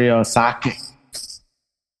Dario Saki.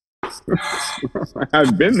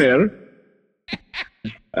 I've been there.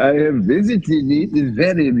 I have visited it. It's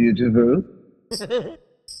very beautiful.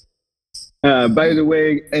 By the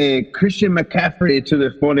way, Christian McCaffrey to the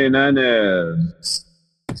 49ers.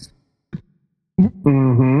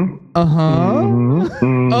 Mm-hmm. Uh-huh.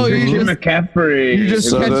 Oh, Christian McCaffrey. you're just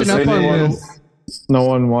So catching does up on anyone- this. No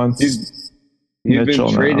one wants. He's Mitchell been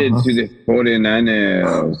now, traded huh? to the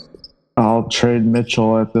 49ers. I'll trade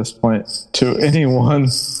Mitchell at this point to anyone.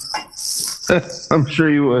 I'm sure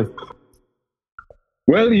you would.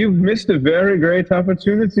 Well, you've missed a very great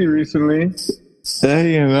opportunity recently.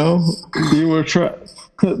 Hey, you were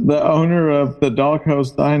the owner of the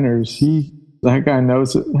Doghouse Diners. That guy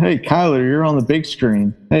knows it. Hey, Kyler, you're on the big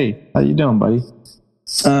screen. Hey, how you doing, buddy?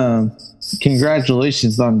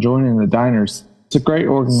 Congratulations on joining the Diners. It's a great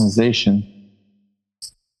organization.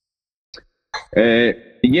 Yes,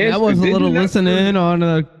 That was a did little you not- listen in on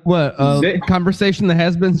a conversation the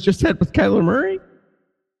has-beens just had with Kyler Murray.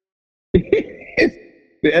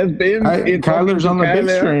 The has-been. Kyler's on the big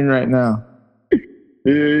screen right now.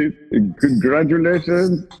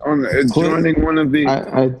 Congratulations on joining one of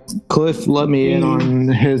the. Cliff let me in on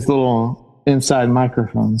his little inside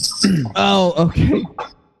microphone. Oh, okay.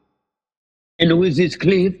 And who is this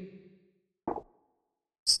Cliff?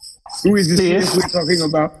 Who is this Cliff we're talking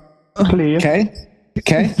about? Clear.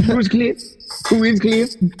 Okay. Who's Cliff? Who is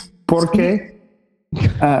Cliff? Por qué?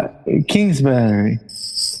 Kingsbury.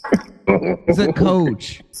 He's a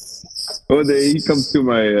coach. Oh, he comes to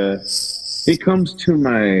my. He comes to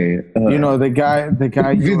my. You know the guy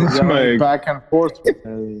you were This is yelling my- back and forth with.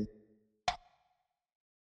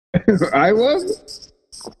 I was.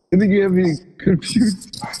 I think you have me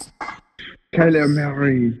confused. Kyler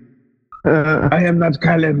Murray. I am not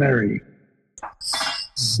Kyler Murray.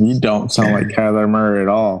 You don't sound like Kyler Murray at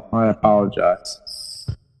all. I apologize.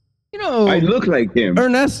 You know, I look like him.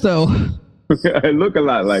 Ernesto, I look a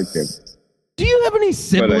lot like him. do you have any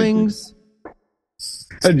siblings?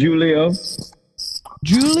 Julio.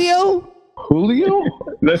 Julio? Julio?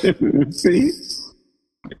 Let him see.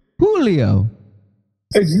 Julio.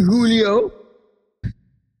 Julio.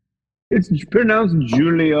 It's pronounced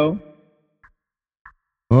Julio.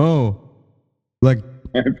 Oh. Like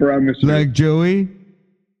I promise you. Joey?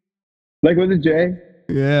 Like with a J.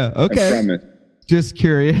 Yeah. I Okay. promise. Just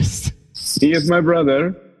curious. He is my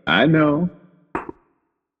brother. I know.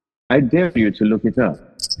 I dare you to look it up.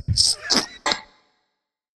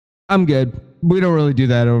 I'm good. We don't really do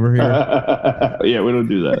that over here. Yeah, we don't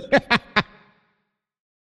do that.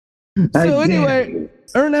 So anyway,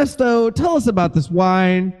 Ernesto, tell us about this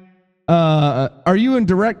wine. Are you in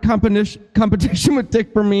direct competition with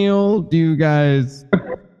Dick Vermeil? Do you guys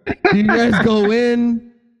go in?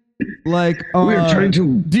 Like, we're trying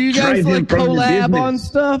to. Do you guys like collab on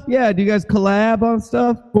stuff? Yeah, do you guys collab on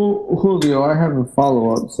stuff? Julio, I have a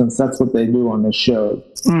follow up since that's what they do on the show.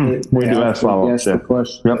 We do have follow up. The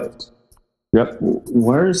question. Yep.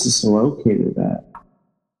 Where is this located at?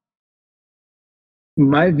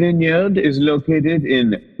 My vineyard is located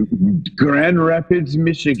in Grand Rapids,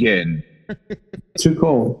 Michigan. Too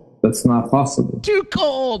cold. That's not possible. Too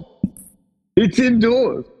cold. It's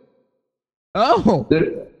indoors. Oh.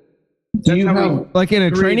 Do you have like in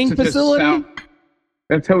a training facility?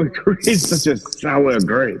 That's how we create such a sour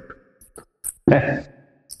grape.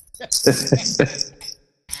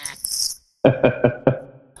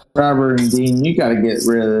 Robert and Dean, you got to get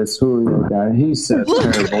rid of this Julio guy. He's such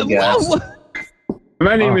a terrible guy.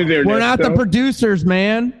 My name is Ernesto. We're not the producers,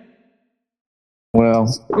 man.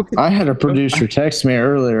 Well, I had a producer text me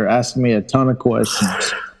earlier asking me a ton of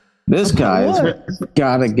questions. This guy's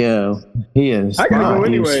got to go. He is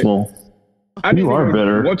not useful. You are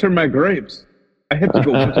better. Water my grapes. I have to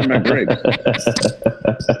go water my grapes.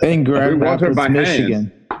 In Grand Rapids,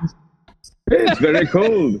 Michigan. It's very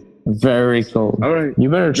cold. Very cold. All right. You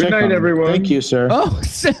better check Good night, on everyone. Thank you, sir. Oh,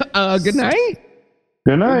 good night.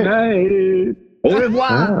 Good night. Good night. Au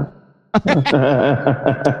revoir. I don't know.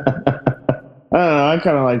 I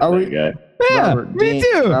kind of like that guy. Yeah, Robert me Dean,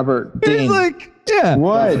 too. Robert He's Dean. like, yeah.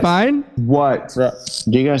 What? Fine. What?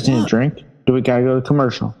 Do you guys need a drink? Do we gotta go to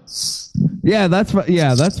commercial? Yeah, that's fine.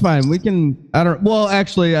 Yeah, that's fine. We can. I don't. Well,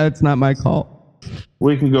 actually, it's not my call.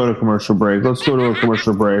 We can go to commercial break. Let's go to a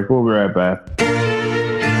commercial break. We'll be right back.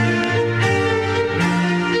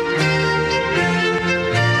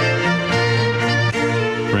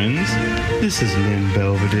 Friends, this is Lynn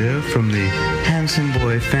Belvedere from the Handsome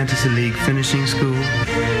Boy Fantasy League Finishing School.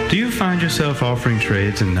 Do you find yourself offering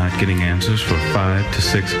trades and not getting answers for 5 to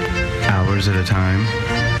 6 hours at a time?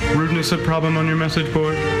 Rudeness a problem on your message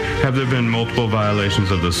board? Have there been multiple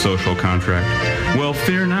violations of the social contract? Well,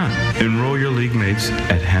 fear not. Enroll your league mates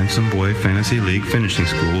at Handsome Boy Fantasy League Finishing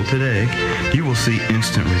School today. You will see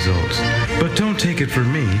instant results. But don't take it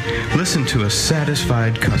from me. Listen to a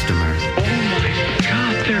satisfied customer.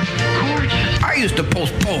 I used to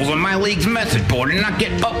post polls on my league's message board and not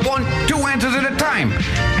get but 1-2 answers at a time.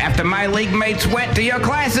 After my league mates went to your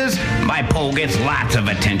classes, my poll gets lots of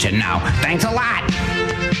attention now. Thanks a lot.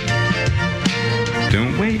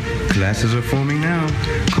 Don't wait. Classes are forming now.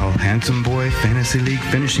 Call Handsome Boy Fantasy League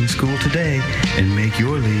Finishing School today and make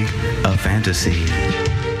your league a fantasy.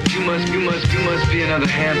 You must be another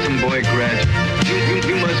handsome boy graduate.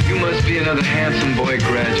 You must be another handsome boy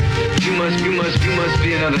graduate. You must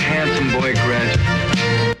be another handsome boy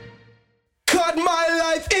graduate. Cut my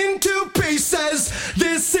life into pieces.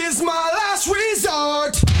 This is my last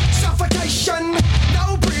resort. Suffocation,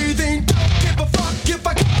 no breathing. Don't give a fuck if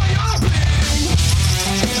I cut my arm bleeding.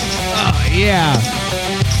 Oh yeah.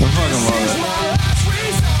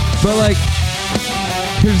 But like,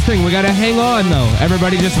 here's the thing. We gotta hang on though.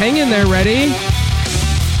 Everybody, just hang in there. Ready?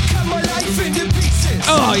 Cut my life into pieces.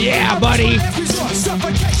 Oh yeah, buddy.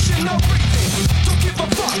 Suffocation, no breathing. Don't give a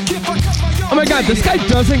fuck if I cut my arm. Oh my God, this guy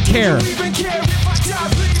doesn't care. Don't even care if I die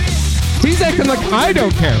bleeding. He's acting like I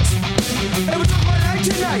don't care. It was on my life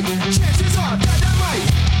tonight. Chances are that I might.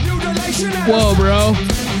 Mutilation and Whoa, bro.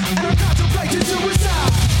 and I'm contemplating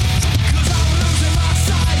suicide. 'Cause I'm losing my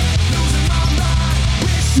sight, losing my mind.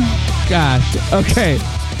 Wish somebody Gosh. Okay.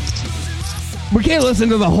 We can't listen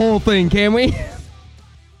to the whole thing, can we?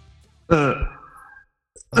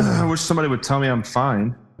 I wish somebody would tell me I'm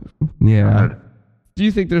fine. Yeah. Do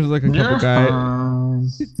you think there's like a couple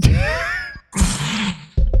guys?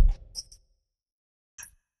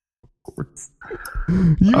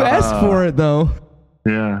 You asked for it though.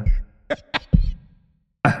 Yeah.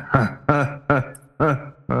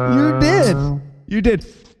 You did. You did.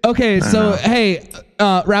 Okay, so hey,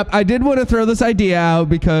 Rap, I did want to throw this idea out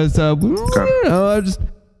because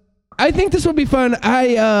I think this would be fun.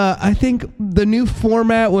 I think the new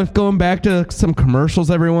format with going back to some commercials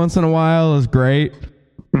every once in a while is great.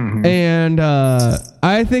 Mm-hmm. And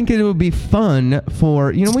I think it would be fun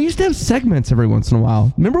for, we used to have segments every once in a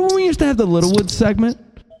while. Remember when we used to have the Littlewood segment?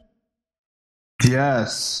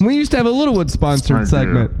 Yes. We used to have a Littlewood sponsored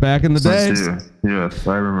segment back in the day. Yes,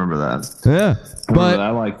 I remember that. Yeah. But I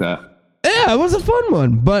like that. yeah, Yeah, it was a fun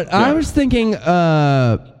one. But I was thinking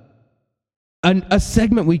a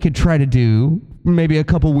segment we could try to do maybe a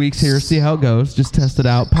couple weeks here, see how it goes. Just test it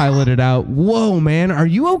out, pilot it out. Whoa, man. Are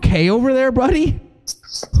you okay over there, buddy?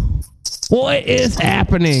 What is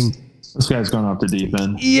happening? This guy's going off the deep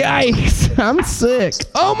end. Yikes. I'm sick.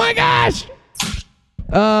 Oh, my gosh.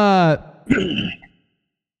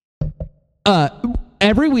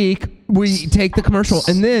 Every week we take the commercial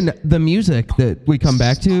and then the music that we come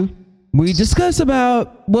back to, we discuss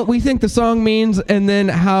about what we think the song means and then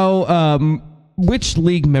how which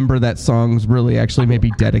league member that song's really actually maybe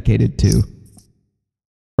dedicated to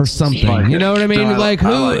or something. You know what I mean? No, like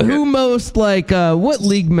who most like what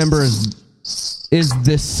league member is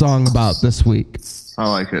this song about this week? I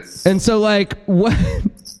like it. And so like what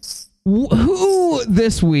who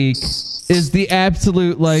this week is the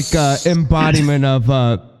absolute like embodiment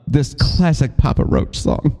of this classic Papa Roach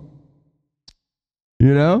song?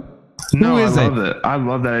 You know? No, Who is I love it. I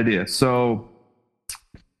love that idea. So,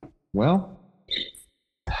 well,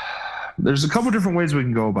 there's a couple different ways we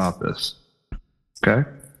can go about this. Okay?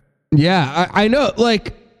 Yeah, I know.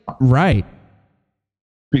 Like, right.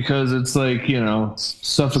 Because it's like,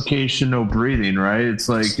 suffocation, no breathing, right? It's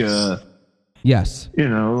like, Yes.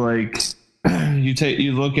 like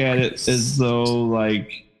you look at it as though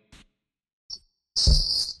like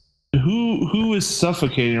who is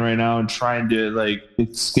suffocating right now and trying to like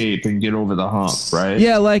escape and get over the hump, right?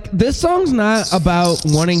 Yeah, like this song's not about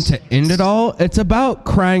wanting to end it all. It's about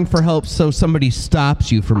crying for help so somebody stops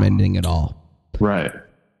you from ending it all. Right.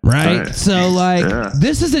 Right? So like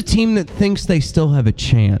this is a team that thinks they still have a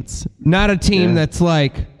chance. Not a team that's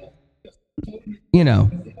like,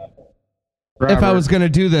 Robert. if I was going to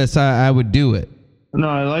do this, I would do it. No,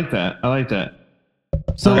 I like that.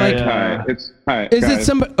 So like, Hi. It's hi. is guys. it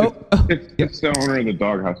somebody? It's the owner of the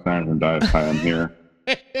Doghouse Diners and Dives. Hi, I'm here.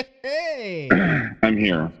 Hey. I'm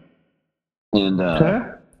here. And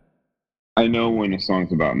I know when a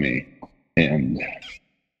song's about me, and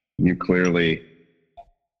you clearly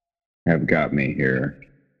have got me here.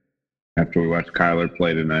 After we watch Kyler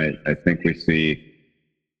play tonight, I think we see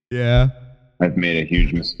Yeah. I've made a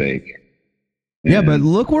huge mistake. Yeah, And- but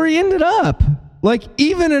look where he ended up. Like,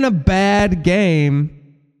 even in a bad game,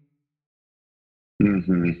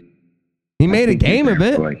 Mhm. he made a I think game he's of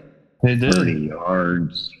there it. for like He did. 30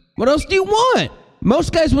 yards. What else do you want?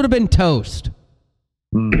 Most guys would have been toast.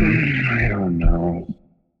 I don't know.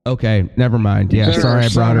 Okay, never mind. Yeah, There sorry are I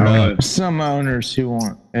brought it some- up. Some owners who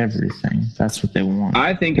want everything. That's what they want.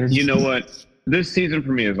 I think, you know what? This season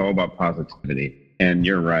for me is all about positivity. And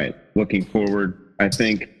you're right. Looking forward, I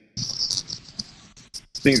think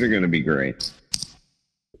things are going to be great.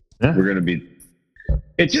 Yeah. We're going to be.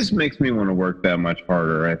 It just makes me want to work that much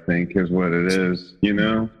harder, I think, is what it is,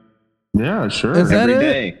 Yeah, sure. Is that Every it?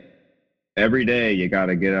 day. Every day you got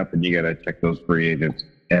to get up and you got to check those free agents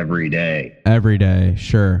every day. Every day,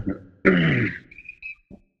 sure. Do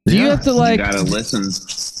you have to like? You got to listen.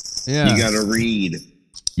 Yeah. You got to read.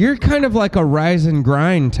 You're kind of like a rise and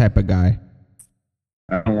grind type of guy.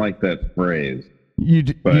 I don't like that phrase. You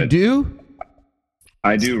But- do?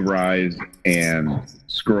 I do rise and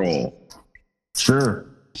scroll. Sure.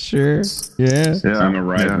 Sure. Yeah. Yeah. I'm a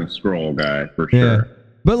rise yeah. and scroll guy for Yeah. sure.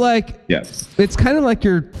 But like, Yes. it's kind of like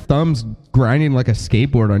your thumbs grinding like a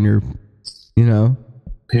skateboard on your, Yeah.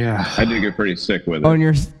 I do get pretty sick with it. on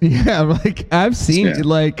your. Yeah, like I've seen Yeah.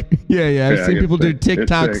 like, I've Yeah, I seen get people do sick.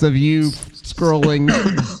 It's TikToks sick. of you scrolling.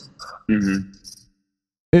 hmm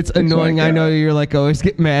It's annoying. like I know that. you're like always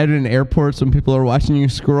get mad in airports when people are watching you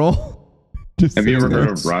scroll. Just Have you ever sitting there.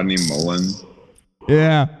 heard of Rodney Mullen?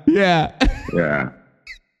 Yeah. Yeah. Yeah.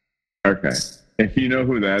 Okay. If you know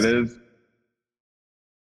who that is,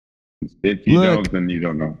 if you Look. don't, then you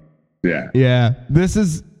don't know. Yeah. Yeah. This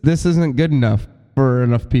isn't good enough for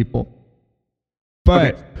enough people.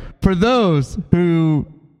 But Okay. for those who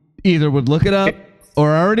either would look it up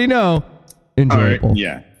or already know, All right. enjoyable.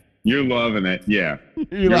 Yeah. You're loving it. Yeah. You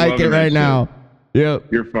You're like loving it that right shit. now.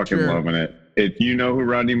 Yep. You're fucking Sure. loving it. If you know who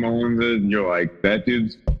Rodney Mullins is, and you're like, that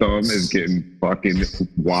dude's thumb is getting fucking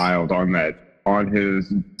wild on his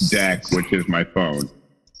deck, which is my phone,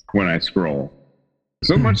 when I scroll.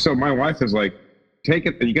 So much so, my wife is like, take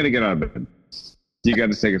it, you gotta get out of bed. You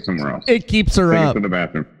gotta take it somewhere else. It keeps her Take it up. to the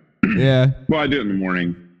bathroom. Yeah. Well, I do it in the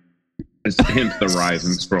morning. It's hence the rise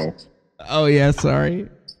and scroll. Oh yeah, sorry.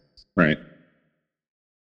 Right.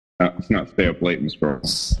 It's not stay up late and scroll.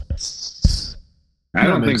 I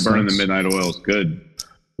don't think makes burning sense. the midnight oil is good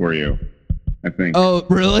for you. I think Oh,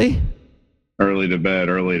 really? early to bed,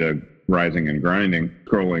 early to rising and grinding,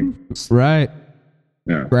 scrolling. Right.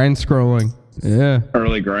 Yeah. Grind scrolling. Yeah.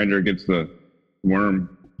 Early grinder gets the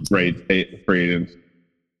worm. free agents.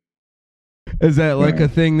 Is that like a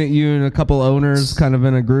thing that you and a couple owners kind of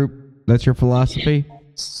in a group? That's your philosophy?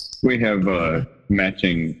 We have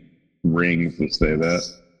matching rings that say that.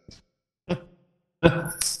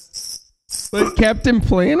 Like Captain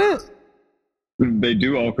Planet? They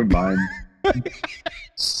do all combine.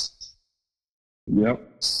 Yep.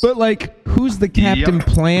 But like, who's the Captain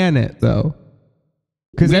Planet though?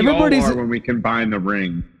 Because everybody's all are when we combine the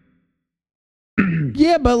ring.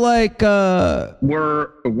 Yeah, but like we're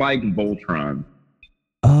like Voltron.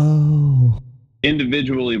 Oh.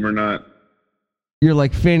 Individually, we're not. You're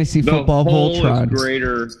like fantasy football the whole Voltron. Is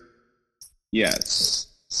greater. Yes.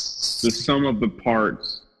 The sum of the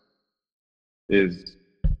parts is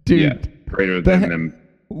greater than them.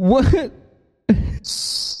 What?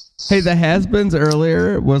 Hey, the has-beens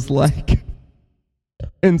earlier was like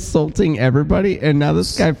insulting everybody, and now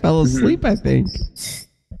this guy fell asleep, I think.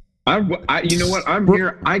 You know what? I'm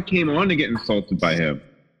here. I came on to get insulted by him.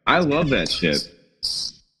 I love that shit.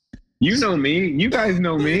 You know me. You guys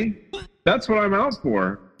know me. That's what I'm out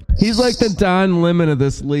for. He's like the Don Lemon of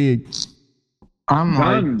this league. I'm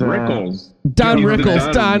Don like Rickles. Don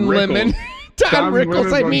Rickles. Don Lemon. Don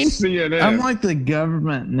Rickles, I mean. CNN. I'm like the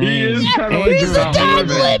government name. He is kind of He's the Don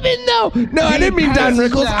Lemon, though. No, I didn't mean Don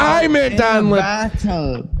Rickles. I meant Don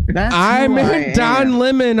Lemon. I meant Don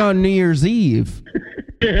Lemon on New Year's Eve.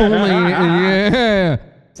 Yeah.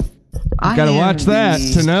 Gotta watch that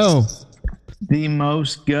to know. The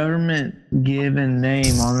most government-given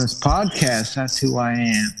name on this podcast. That's who I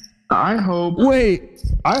am. I hope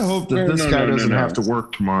that this guy doesn't have to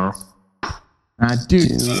work tomorrow. I do,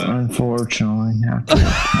 unfortunately. Have to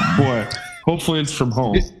work. Boy, hopefully it's from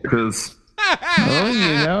home, because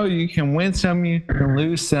you can win some, you can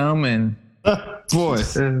lose some, and boy,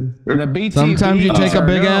 the BTV sometimes you take a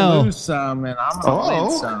big L. Lose some, and I'm gonna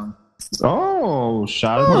win some. Oh,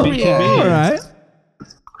 shout out to BTV. Yeah. All right.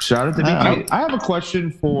 Shout out to BTV. I have a question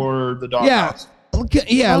for the doghouse.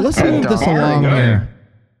 Yeah, let's move this along here.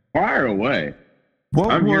 Fire away.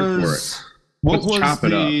 What here for was it. what Let's chop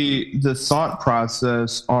was it the thought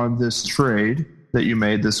process on this trade that you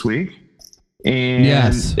made this week? And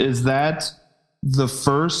is that the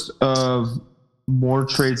first of more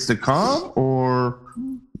trades to come, or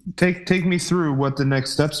take me through what the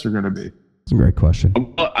next steps are going to be? It's a great question.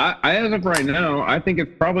 Well, I as of right now, I think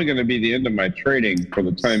it's probably going to be the end of my trading for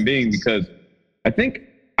the time being, because I think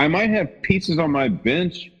I might have pieces on my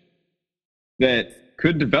bench that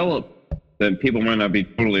could develop that people might not be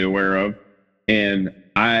totally aware of. And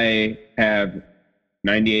I have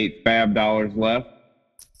 98 fab dollars left.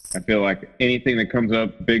 I feel like anything that comes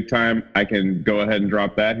up big time, I can go ahead and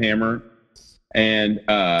drop that hammer. And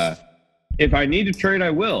if I need to trade, I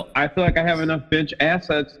will. I feel like I have enough bench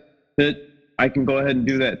assets that I can go ahead and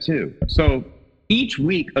do that too. So each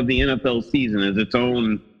week of the NFL season is its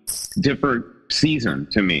own different season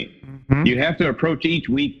to me. Mm-hmm. You have to approach each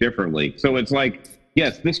week differently. So it's like,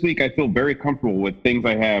 yes, this week I feel very comfortable with things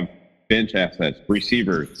I have, bench assets,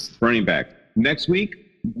 receivers, running backs. Next week,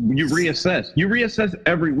 you reassess. You reassess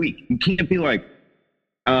every week. You can't be like,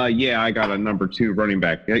 I got a number 2 running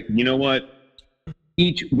back. You know what?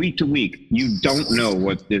 Each week to week, you don't know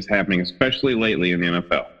what is happening, especially lately in the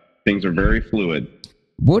NFL. Things are very fluid.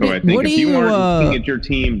 I think if you are looking at your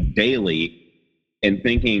team daily and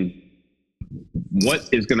thinking, what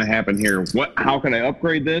is going to happen here? How can I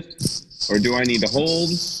upgrade this? Or do I need to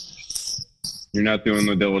hold? You're not doing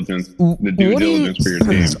the due diligence for your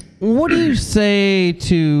team. What do you say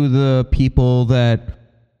to the people that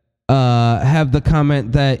have the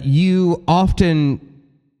comment that you often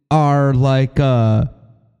are like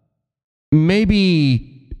maybe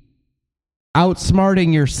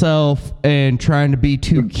outsmarting yourself and trying to be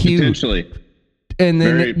too cute? Potentially. And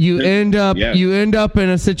then you end up in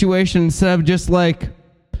a situation, instead of just like,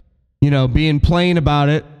 being plain about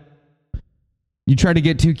it, you try to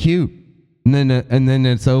get too cute, and then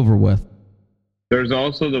it's over with. There's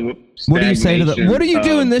also the what do you say to that? What are you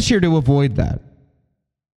doing this year to avoid that?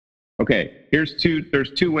 Okay, there's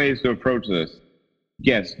two ways to approach this.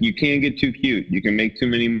 Yes, you can get too cute. You can make too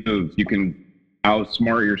many moves. You can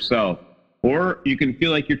outsmart yourself. Or you can feel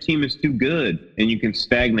like your team is too good and you can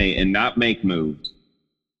stagnate and not make moves.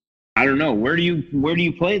 I don't know. Where do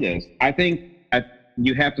you play this? I think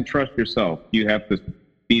you have to trust yourself. You have to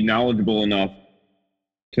be knowledgeable enough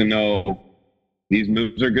to know these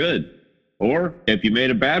moves are good. Or if you made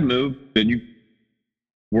a bad move, then you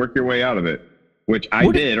work your way out of it, which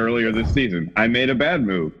I did earlier this season. I made a bad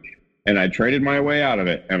move and I traded my way out of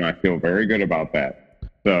it, and I feel very good about that.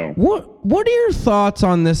 So what are your thoughts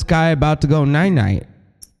on this guy about to go 9-9?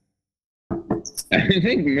 I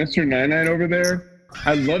think Mr. 9-9 over there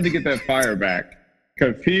I'd love to get that fire back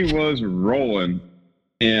because he was rolling,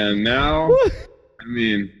 and now, I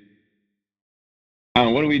mean, I don't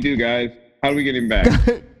know, what do we do, guys? How do we get him back?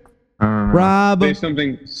 Rob, Say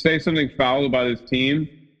something foul about his team.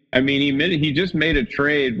 I mean, he just made a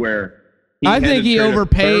trade where I think he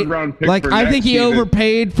overpaid. Like I think he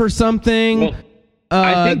overpaid for something. Well,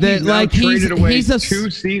 I think that he's now like traded away he's a 2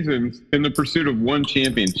 seasons in the pursuit of 1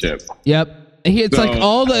 championship. Yep. It's So- like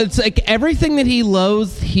it's like everything that he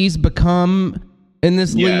loathes, he's become in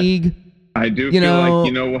this Yes. league. I do You feel know, like,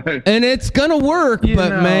 you know what? And it's gonna work,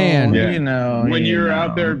 but man, Yeah. When you're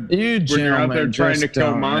out there gentlemen trying to just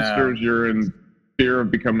kill don't monsters, you're in fear of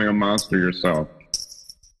becoming a monster yourself.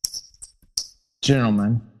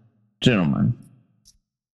 Gentlemen.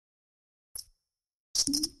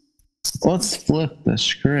 Let's flip the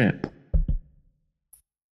script.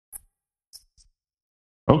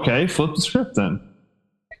 Okay, flip the script then.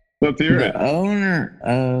 Let's hear it. The owner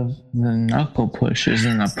of the Knuckle Push is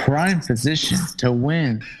in a prime position to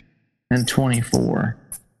win in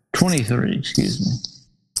 23, excuse me.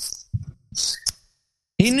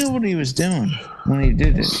 He knew what he was doing when he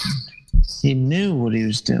did it. He knew what he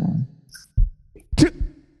was doing.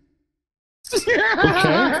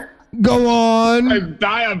 Okay. go on. It's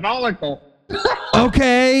diabolical.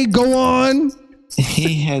 Okay, go on.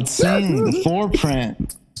 He had seen the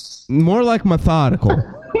foreprint. More like methodical.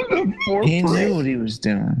 He knew what he was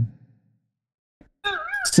doing.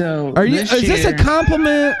 So Are you? Is this a year,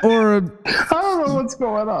 compliment or? I don't know what's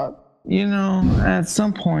going on. You know, at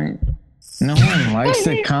some point, no one likes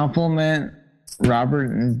to compliment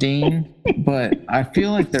Robert and Dean, but I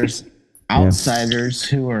feel like there's outsiders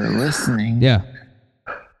who are listening. Yeah.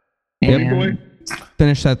 And,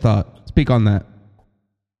 Finish that thought. Speak on that.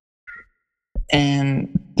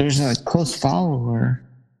 and there's a close follower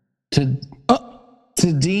to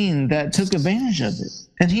Dean that took advantage of it,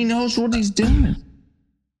 and he knows what he's doing.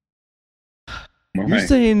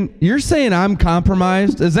 You're saying I'm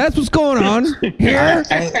compromised? Is that what's going on here?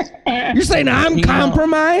 You're saying I'm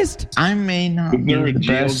compromised? I may not Is be there a the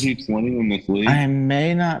best. GLG20 in this league? I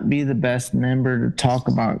may not be the best member to talk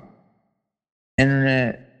about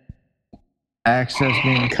internet access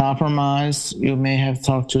being compromised. You may have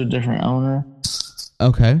talked to a different owner,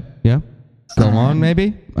 Okay. Yeah. Go on,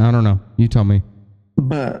 maybe? I don't know. You tell me.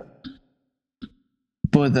 but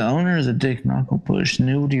the owner of the Dick Knuckle Push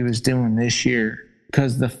knew what he was doing this year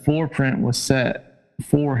because the foreprint was set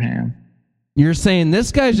for him. You're saying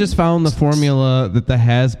this guy's just found the formula that the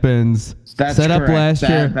has-beens That's set up correct. last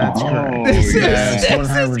year. That's correct. This Yes, is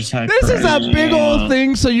 100% this is a correct. big old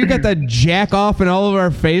thing, so you got the jack off in all of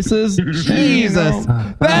our faces. Jesus,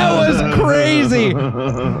 that was crazy. They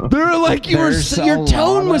were like your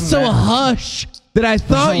tone was so hush that I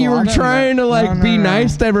thought you were trying to like be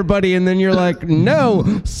nice to everybody, and then you're like,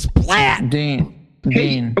 no, splat. Dean,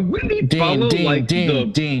 Wouldn't he follow like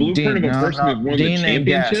the blueprint of a person who's won the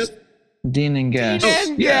championship? Dean and Guest.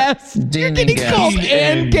 And Guest. You're Dean getting and called Guest.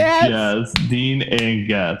 and Guest. Yes, Dean and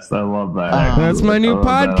Guest. I love that. That's my new I love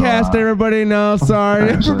that a podcast. lot. Everybody knows. Sorry, I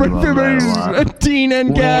actually love that a everybody's lot. Dean and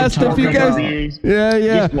We'll Guest. If talk you guys, Interviews, yeah.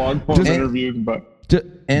 Just long form interviews, but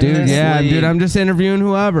Dude, this league- dude, I'm just interviewing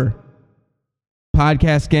whoever.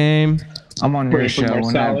 Podcast game, I'm on your pray for show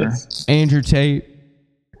whenever. Marsalis. Andrew Tate.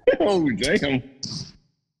 Oh damn!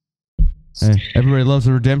 Hey, everybody loves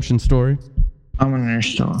a redemption story. I'm on your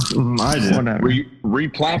show. I did. Whatever.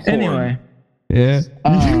 Re-platform. Anyway, Yeah.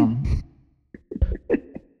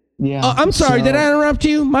 yeah. Oh, I'm sorry. so Did I interrupt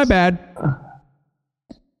you? My bad.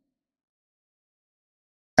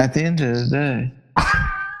 At the end of the day,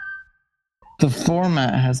 the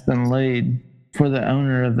format has been laid for the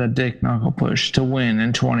owner of the Dick Knuckle Push to win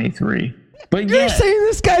in 23. But You're yet, saying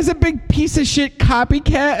this guy's a big piece of shit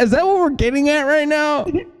copycat? Is that what we're getting at right now?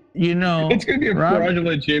 you know, It's gonna be a Rob-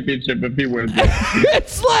 fraudulent championship if he wins.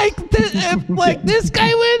 It's like this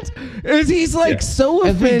guy wins. Is he's like so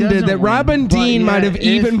If he offended doesn't that win, Robin but Dean yeah, might have if-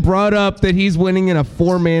 even brought up that he's winning in a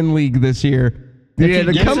 4-man league this year. He had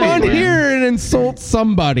to gets come it, on man. here and insult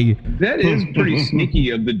somebody. That is pretty sneaky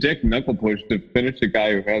of the Dick Knuckle Push to finish a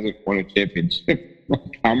guy who hasn't won a championship.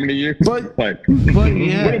 Like, how many years? But- like, But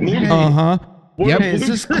yeah, hey, Uh-huh. Yep. hey, is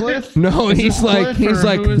this Cliff? No, Is he's this like, Cliff,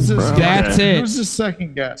 or who is this guy? that's it. Who's the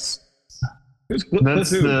second guess? Cliff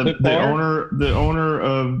That's the owner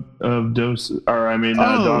of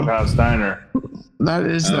Doghouse Diner. That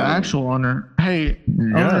is the actual owner. Hey,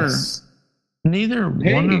 Yes. owner. Neither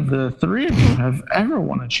one of the three of them have ever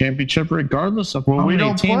won a championship, regardless of how we many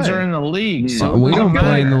don't teams play. are in the league. So We don't I'm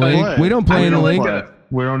play in the not- league. We don't play in the league.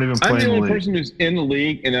 We don't even I'm play the in the only league. person who's in the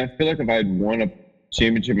league, and I feel like if I had won a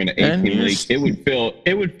championship in an 18 And league,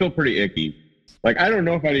 it would feel pretty icky. Like, I don't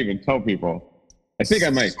know if I'd even tell people. I think I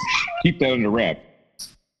might keep that under wrap.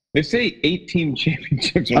 They say 18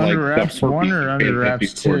 championships are Under like wraps the one or under perfect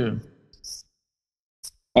wraps sport. two?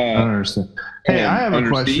 I don't understand. Hey, I have a Under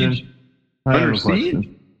question. Siege? I have Under a question. Siege?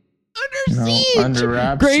 Under No, Siege. Under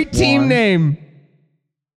Wraps Great team one. name.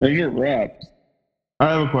 Under wraps.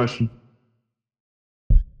 I have a question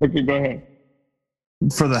Okay, go ahead.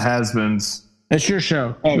 for the has-beens. It's your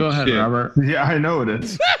show. Oh, Go ahead, shit. Robert. Yeah, I know it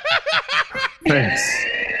is. Thanks.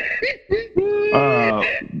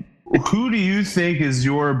 Who do you think is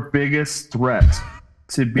your biggest threat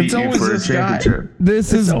to beat It's you always for a this guy. championship?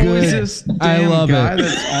 This is Always good. this I damn love guy it.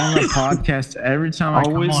 that's on the podcast every time I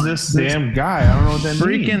come Always on. this damn guy. I don't know what that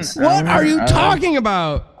freaking means. What owner are you of- talking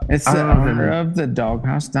about? It's I the don't know what that owner means. of the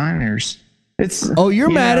Doghouse Diners. It's Oh, you're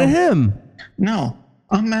you mad know, at him. No,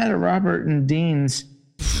 I'm mad at Robert and Dean's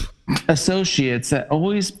associates that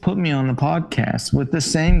always put me on the podcast with the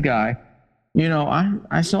same guy. You know,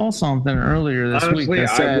 I saw something earlier this week Honestly, that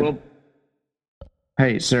said, I will.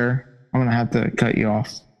 "Hey, sir, I'm gonna have to cut you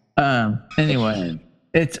off." Anyway,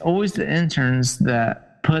 it's always the interns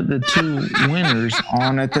that put the two winners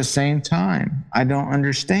on at the same time. I don't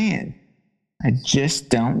understand. I just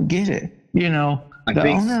don't get it. You know, the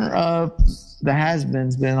owner of the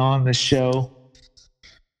Has-Been's been on the show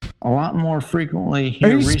a lot more frequently Are here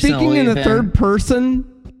you recently speaking in the than- third person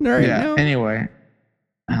right Yeah. now? Anyway,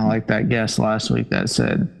 I like that guest last week that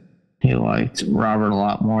said he liked Robert a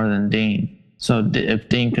lot more than Dean. So if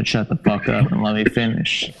Dean could shut the fuck up and let me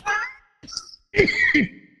finish.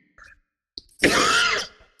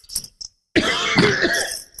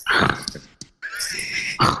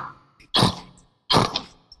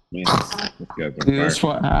 Man, this guy's on See, fire. that's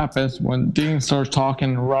what happens when Dean starts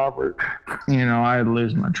talking to Robert. You know, I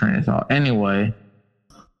lose my train of thought. Anyway.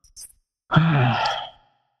 I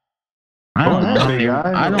don't know. big guy.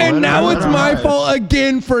 I don't And know. now let it's him my ride. fault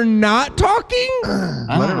again for not talking?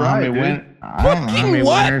 I Let don't it know how ride, many dude. I don't know how Fucking many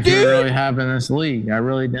what, winners dude? you really have in this league. I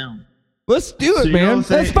really don't. Let's do it, So you man. don't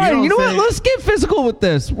That's think- fine. you You know don't what? think- Let's get physical with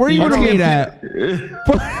this. Where are you You going to don't meet at?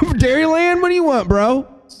 Dairyland? What do you want, bro?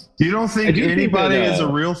 You don't I think do think anybody that, is a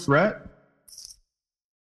real threat?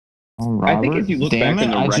 Oh, I think Robert, if you look damn back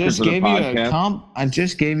in it, the I records just of the gave you a podcast- I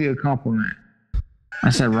just gave you a compliment. I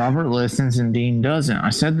said Robert listens and Dean doesn't. I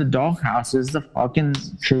said the Doghouse is the fucking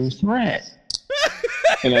true threat.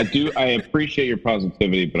 And I appreciate your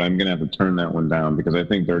positivity, but I'm going to have to turn that one down because I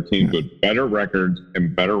think there are teams with better records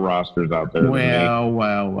and better rosters out there than me.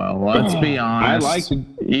 Well, let's be honest. I like to.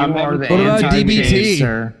 You I'm are having the What about anti-change, DBT?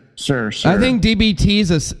 sir. I think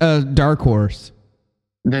DBT's a dark horse.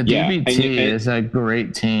 the Yeah, DBT and- is a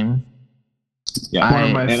great team. Yeah, One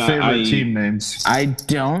of my and favorite I- team names. I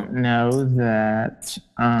don't know that.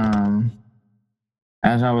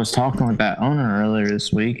 As I was talking with that owner earlier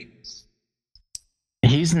this week,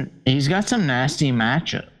 he's got some nasty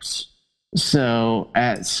matchups. So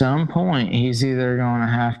at some point, he's either going to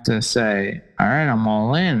have to say, "All right, I'm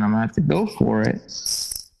all in. I'm going to have to go for it,"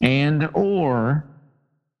 and or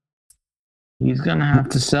he's going to have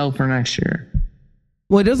to sell for next year.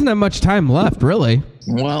 Well, he doesn't have much time left, really.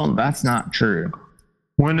 Well, that's not true.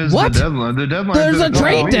 When is What? the deadline? The deadline. There's a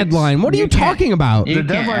trade deadline. What are you talking about? You The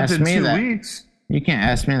can't deadline's ask in me 2 that. weeks. You can't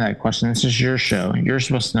ask me that question. This is your show. You're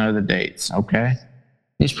supposed to know the dates, okay?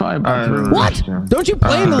 He's probably about 3 weeks. What? Don't you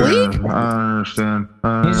play in the league? I understand.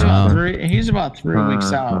 He's about 3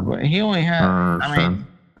 weeks out, but he only had. I mean,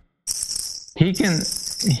 he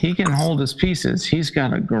can hold his pieces. He's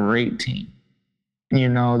got a great team. You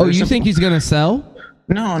know. Oh, there's you a- think he's going to sell?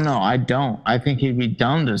 No, I don't. I think he'd be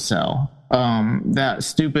dumb to sell. That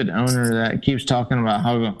stupid owner that keeps talking about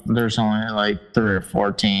how there's only like 3 or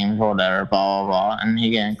 4 teams, whatever, blah, blah, blah, and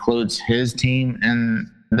he includes his team in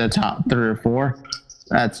the top 3 or 4.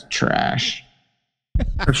 That's trash.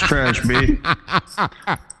 It's trash, B.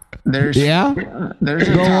 There's Yeah? There's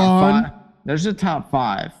a Go top on. 5. There's a top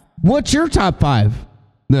 5. What's your top 5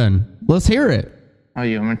 then? Let's hear it. Oh,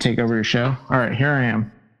 you want me to take over your show? All right, here I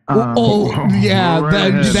am. Yeah, go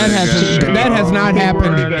right ahead, that has not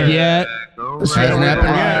happened yet. Hasn't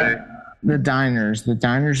happened yet. The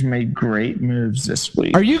Diners made great moves this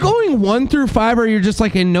week. Are you going 1 through 5, or you're just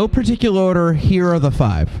like in no particular order? Here are the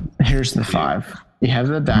 5. Here's the 5. You have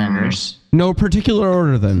the Diners. No particular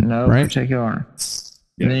order, then. No right? particular order.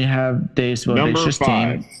 And then you have Dave's Number Bodacious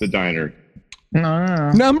 5, team. the Diner.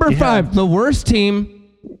 No. Number You 5, the worst team.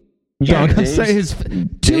 Yeah, Don't say his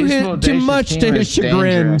too much to his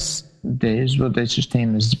chagrin. Dave's Bodacious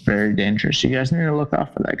team is very dangerous. You guys need to look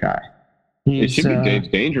out for that guy. It He's, should be Dave's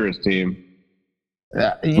dangerous team.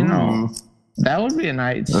 you know, That would be a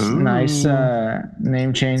nice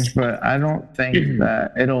name change, but I don't think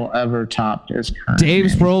that it'll ever top his current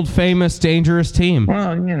Dave's name. world famous dangerous team.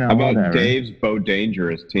 Well, you know, How about whatever. Dave's Bo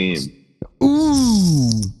Dangerous team? Ooh.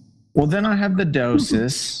 Well, then I have the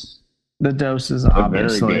Doses. The Doses, That's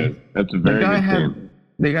obviously. very good. That's a very good team.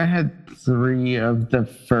 The guy had 3 of the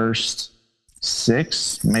first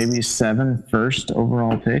 6, maybe 7 first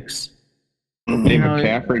overall picks. David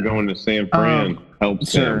McCaffrey going to San Fran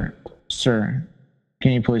helps him. Sir,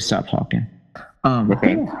 can you please stop talking?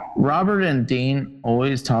 Okay. Robert and Dean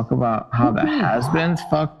always talk about how the has-beens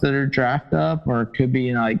fucked their draft up, or it could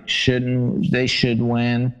be like they should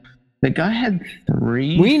win. The guy had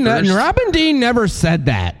 3. Robin Dean never said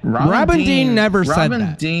that. Robin Dean never said that.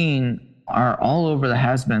 Robin Dean are all over the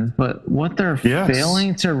has-beens, but what they're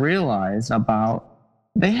failing to realize about,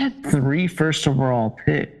 they had 3 first overall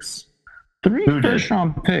picks. 3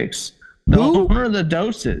 first-round picks. The owner of the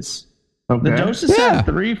Doses. Okay. The Doses had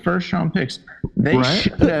 3 first-round picks. They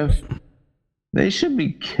should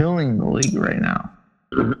be killing the league right now.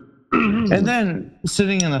 And then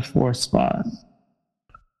sitting in the 4th spot,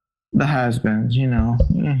 the has-beens, you know,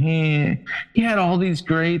 he had all these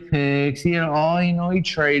great picks. He had all, you know, he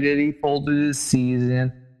traded, he folded his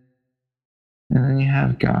season. And then you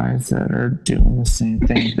have guys that are doing the same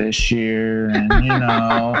thing this year. And, you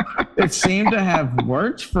know, it seemed to have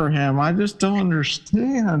worked for him. I just don't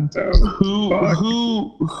understand.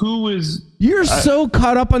 Who is? You're so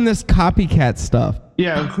caught up on this copycat stuff.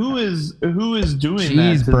 Yeah, who is doing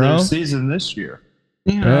Jeez, that to bro. their season this year?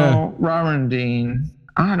 You know, Robert and Dean,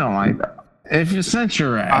 I don't like that. Since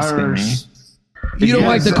you're asking me. You don't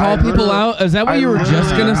like to call people out? Is that what you were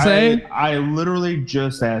just going to say? I literally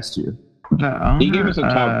just asked you. He gave us a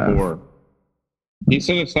top 4. He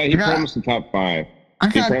said he promised a top 5. I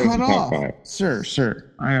got promised cut a top off. 5.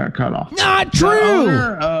 Sir, I got cut off. Not true. The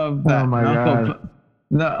owner of that God.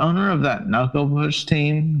 The owner of that Knuckle Push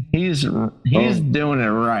team, he's doing it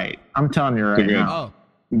right. I'm telling you right now.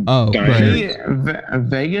 Oh, great.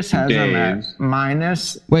 Vegas has him at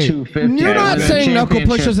minus 250. You're not saying Knuckle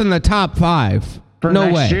Push is in the top 5. No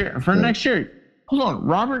way. For next year. Hold on,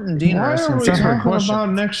 Robert and Dean Why are we talking about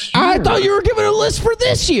next year? I thought you were giving a list for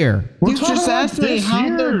this year. You just asked me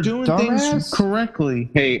how they're doing things correctly.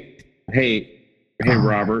 Hey,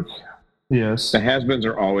 Robert. Yes. The has-beens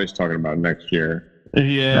are always talking about next year.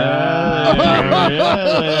 Yeah,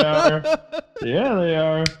 they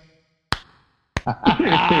are.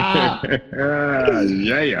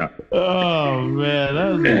 Yeah. Oh man,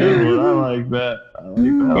 that was a good one. I like that. I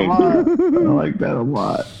like that a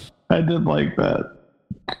lot. I did like that.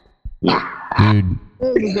 Dude,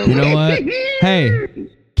 you know what? Hey,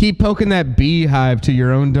 keep poking that beehive to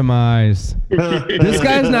your own demise. This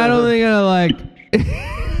guy's not only gonna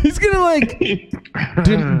he's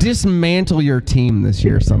gonna dismantle your team this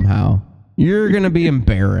year somehow. You're gonna be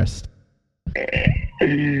embarrassed. But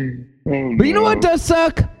you know what does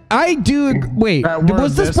suck? I do. Wait,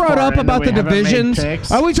 was this brought up about the divisions?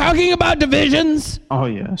 Are we talking about divisions? Oh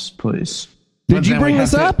yes, please. Did you bring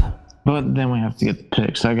this up? But then we have to get the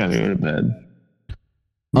picks. I gotta go to bed.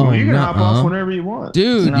 Oh, you can hop off whenever you want,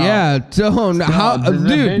 dude. No. Yeah, don't.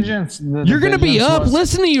 Dude, you're gonna be up.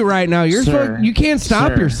 Listen to you right now. You can't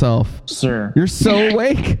stop yourself, sir. You're so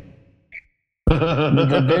awake. The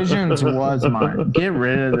divisions was mine. Get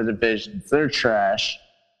rid of the divisions. They're trash.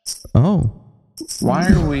 Oh, why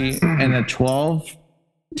are we in a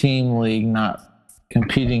 12-team league not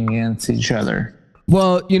competing against each other?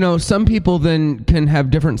 Well, you know, some people then can have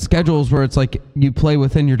different schedules where it's like you play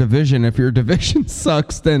within your division. If your division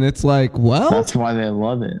sucks, then it's like, well, that's why they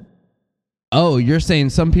love it. Oh, you're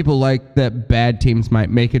saying some people like that bad teams might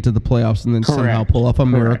make it to the playoffs and then somehow pull off a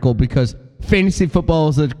miracle because fantasy football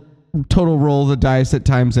is a total roll of the dice at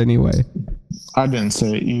times anyway. I didn't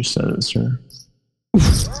say it. You said it, sir.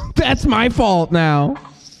 That's my fault now.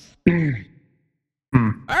 All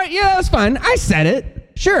right, yeah, that's fine. I said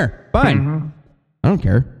it. Sure, fine. Mm-hmm. I don't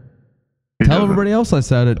care. Tell everybody else I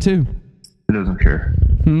said it too. He doesn't care.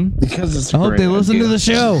 Because it's I hope they listen to the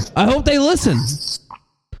show. I hope they listen.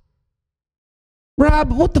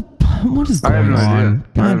 Rob, what is going on?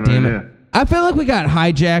 God damn it. I feel like we got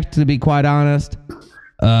hijacked, to be quite honest.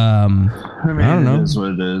 I don't know. It is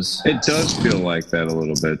what it is. It does feel like that a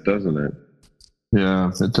little bit, doesn't it?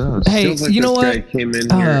 Yeah, it does. Hey, feels like you know this what? guy came in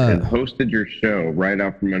here and hosted your show right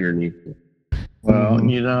out from underneath you. Well,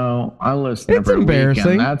 you know, I listen every week,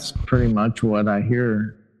 and that's pretty much what I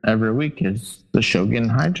hear every week is the show getting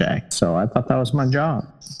hijacked. So I thought that was my job.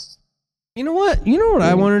 You know what? You know what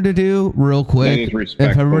I wanted to do real quick? If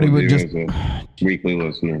everybody would just as a weekly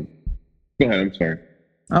listener. Go ahead, I'm sorry.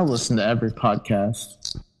 I listen to every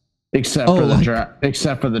podcast. except for the draft.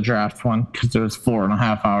 Except for the draft one, because it was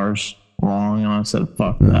 4.5 hours long, and I said,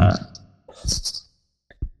 "Fuck that."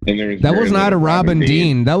 And there That was not a Robin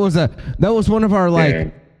Dean. That was one of our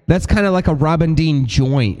That's kind of like a Robin Dean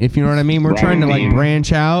joint, if you know what I mean. We're trying to like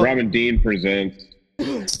branch out. Robin Dean presents.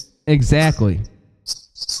 Exactly.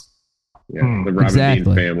 Yeah, the Robin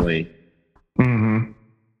Dean family. Mm-hmm.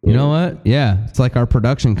 You know what? Yeah, it's like our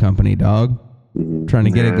production company, dog. Trying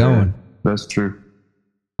to get it going. That's true.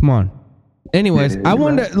 Come on. Anyways, I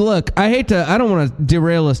wanted to look. I don't want to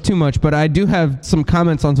derail us too much, but I do have some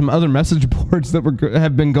comments on some other message boards that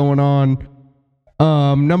have been going on.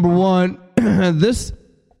 Number one, this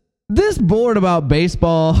board about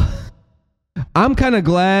baseball. I'm kind of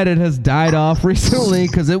glad it has died off recently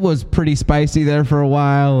because it was pretty spicy there for a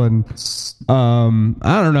while, and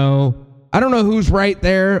I don't know who's right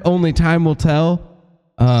there. Only time will tell.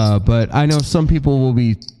 But I know some people will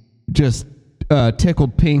be just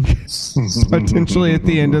tickled pink potentially at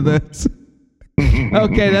the end of this.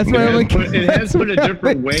 Okay, that's my only. It has put a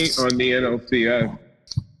different weight on the NLCS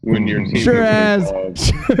when your team sure has.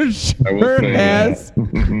 Sure has.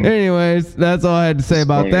 Anyways, that's all I had to say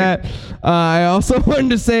about that. I also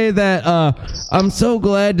wanted to say that I'm so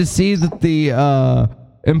glad to see that the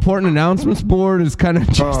important announcements board has kind of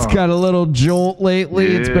just got a little jolt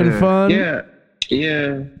lately. It's been fun. Yeah.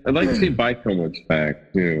 I'd like to see Bike Helmets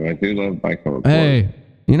back too. I do love Bike Helmets. Hey,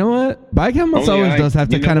 you know what? Bike Helmets always does have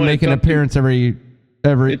to kind of make an appearance every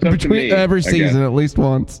season at least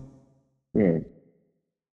once. Yeah.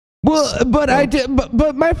 Well, but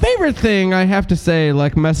my favorite thing I have to say,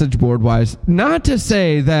 like message board wise, not to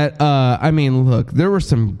say that I mean, look, there was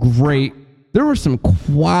some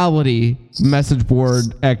quality message board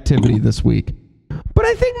activity this week. But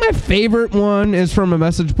I think my favorite one is from a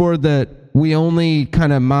message board that we only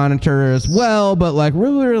kind of monitor as well, but like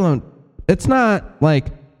really don't, it's not like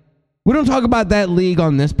we don't talk about that league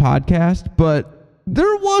on this podcast, but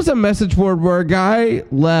there was a message board where a guy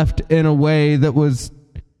left in a way that was,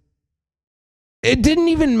 it didn't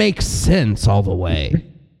even make sense all the way.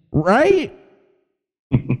 Right?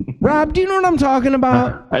 Rob, do you know what I'm talking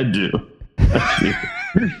about? I do.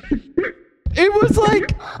 It was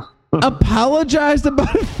like apologized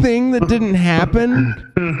about a thing that didn't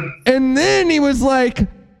happen. And then he was like,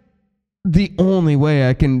 the only way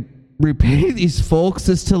I can repay these folks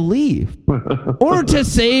is to leave. Or to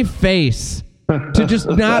save face. To just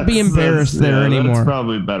not be embarrassed there anymore. That's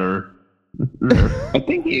probably better. I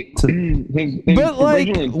think his but like,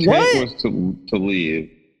 original intent what? was to leave.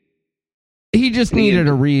 He just needed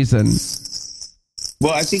a reason.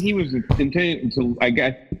 Well, I think he was intending to. I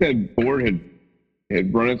think that board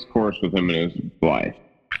had run its course with him in his life.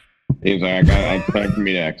 He was like, "It's time for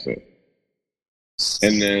me to exit."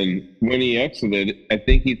 And then when he exited, I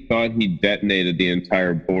think he thought he detonated the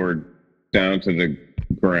entire board down to the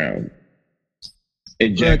ground,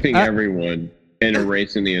 ejecting everyone and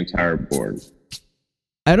erasing the entire board.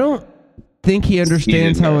 I don't think he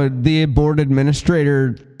understands how the board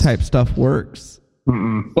administrator type stuff works.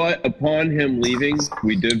 Mm-mm. But upon him leaving,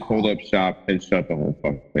 we did hold up shop and shut the whole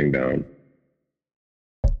fucking thing down.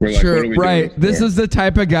 We're like, sure, what are we right. doing This is the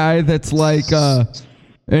type of guy that's like,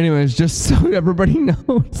 anyways, just so everybody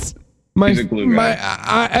knows. He's a glue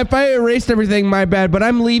guy. If I erased everything, my bad, but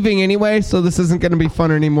I'm leaving anyway, so this isn't going to be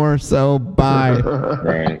fun anymore, so bye.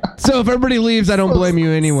 Right. So if everybody leaves, I don't blame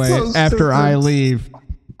you anyway after I leave.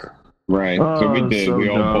 Right. So we did. so we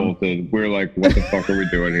all dumb. bolted. We were like, what the fuck are we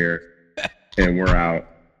doing here? And we're out.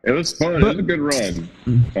 It was fun. It was a good run.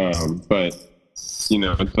 But,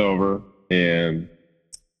 it's over. And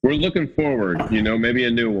we're looking forward, maybe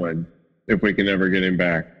a new one if we can ever get him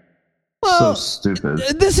back. Well, So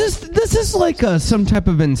stupid. This is like some type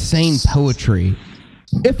of insane poetry.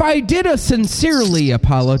 If I did a sincerely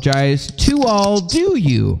apologize to all, do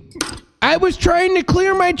you? I was trying to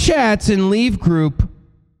clear my chats and leave group,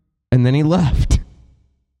 and then he left.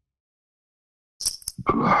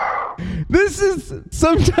 This is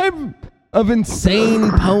some type of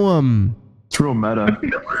insane poem. It's real meta.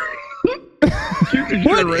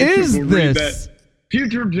 What is this?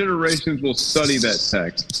 Future generations will study that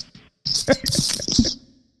text. It's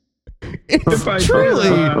truly,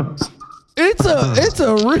 it's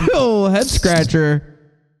a real head scratcher.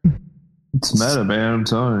 It's meta, man. I'm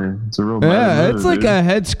telling you. It's a real meta. Yeah, move, it's like dude. a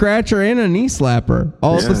head scratcher and a knee slapper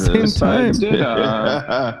all at the same time.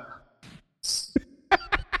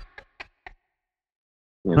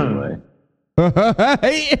 Anyway.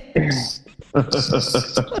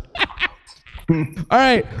 All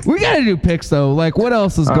right, we gotta do picks though. Like, what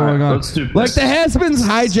else is going on? let's do picks. Like, the has-beens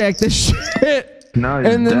hijacked this shit, Now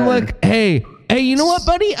he's and then dead. like, hey, Hey, you know what,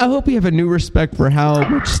 buddy? I hope you have a new respect for how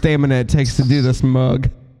much stamina it takes to do this mug.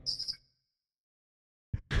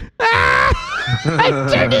 I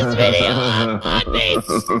turned this video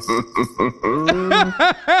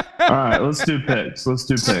All right, let's do picks.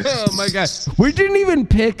 Oh my god, we didn't even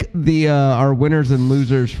pick the our winners and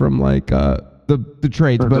losers from like the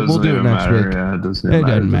trades, but we'll do it next week. Yeah, it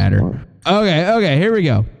doesn't matter. Okay, here we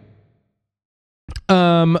go.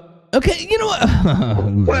 Okay, you know what?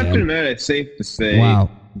 Oh, Well, after man. that, it's safe to say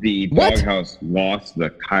the What? Doghouse lost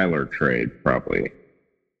the Kyler trade, probably.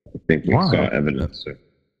 I think we Why? saw evidence.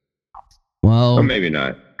 Well, Or maybe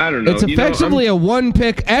not. I don't know. it's effectively a one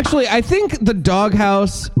pick. Actually, I think the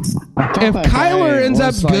Doghouse. If Kyler ends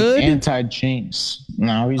up good, anti-Jinx.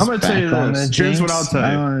 Now he's I'm gonna tell back you on this. the Here's Jinx. what I'll tell you.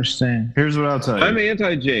 I don't understand. Here's what I'll tell you. I'm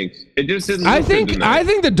anti-Jinx. It just didn't I look good think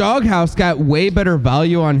tonight. the Doghouse got way better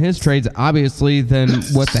value on his trades, obviously, than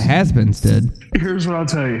what the Has-Beens did. Here's what I'll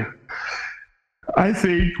tell you. I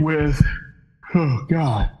think with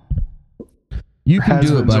God, You can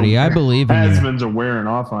do it, buddy. I believe in you. Has-beens are wearing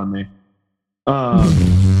off on me.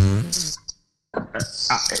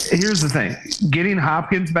 Here's the thing: getting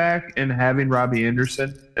Hopkins back and having Robbie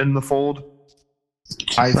Anderson in the fold.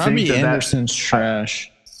 I Robbie think Anderson's trash.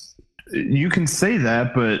 You can say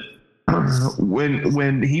that, but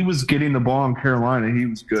when he was getting the ball in Carolina, he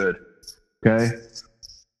was good. Okay,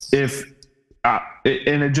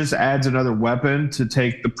 and it just adds another weapon to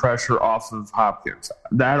take the pressure off of Hopkins.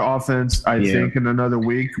 That offense, I think, in another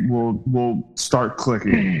week will start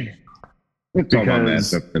clicking. It's all about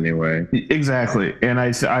matchups anyway. Exactly, and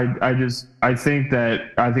I think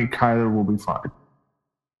Kyler will be fine.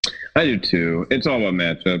 I do too. It's all about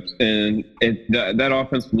matchups, and that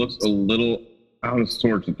offense looks a little out of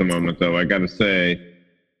sorts at the moment, though. I got to say,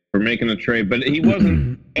 for making a trade, but he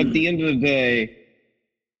wasn't. At the end of the day,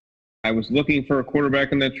 I was looking for a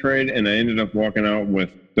quarterback in that trade, and I ended up walking out with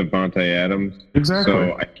Devontae Adams. Exactly.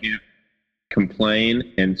 So I can't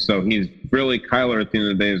complain, and so he's really Kyler at the end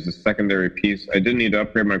of the day is the secondary piece. I didn't need to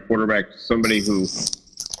upgrade my quarterback to somebody who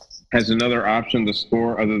has another option to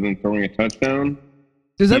score other than throwing a touchdown.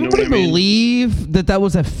 Does You know everybody what I mean? believe that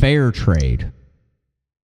was a fair trade?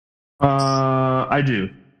 I do.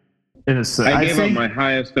 In a sense, I gave up my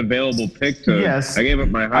highest available pick to. Yes. I gave up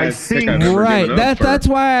my highest pick. I've ever Right. given up for. That's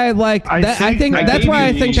why I like. I That, I think- think I that's gave why I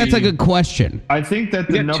you think that's a the- good question. I think that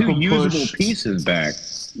You the got two knuckle usable push. pieces back.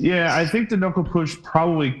 Yeah, I think the knuckle push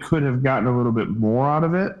probably could have gotten a little bit more out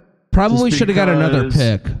of it. Probably Just should have got another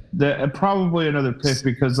because pick. Probably another pick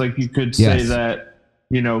because, like, you could say Yes. that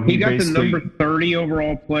He got the basically- number 30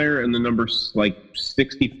 overall player and the number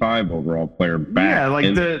 65 overall player back. Yeah, like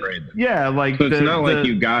in the trade. so it's not like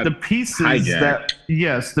you got the pieces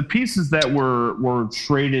hijacked. the pieces that were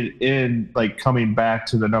traded in, like coming back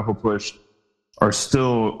to the knuckle push, are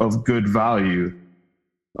still of good value.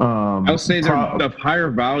 I'll say they're of higher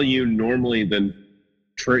value normally than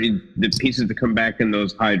the pieces that come back in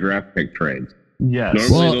those high draft pick trades. Yes.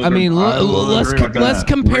 Normally Well, I mean, let's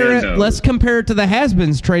compare it. randos. Let's compare it to the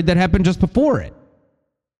Has-Beens trade that happened just before it.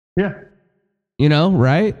 Yeah. You know,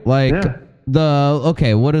 right? Like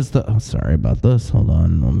what is the? Oh, sorry about this. Hold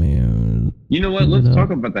on, let me. You know what? Let's talk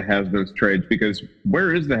about the Has-Beens trades, because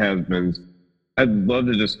where is the Has-Beens? I'd love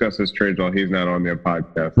to discuss his trades while he's not on their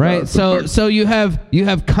podcast. Right. So you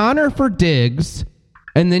have Connor for Diggs,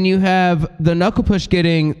 and then you have the knuckle push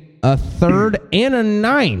getting a third and a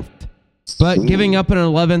ninth, but giving up an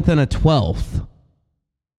 11th and a 12th.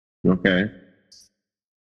 Okay.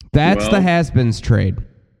 That's Well- the Has-Beens trade.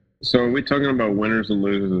 So are we talking about winners and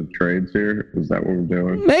losers of trades here? Is that what we're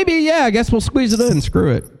doing? Maybe, yeah. I guess we'll squeeze it in.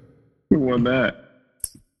 Screw it. Who won that?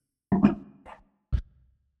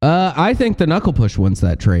 I think the knuckle push wins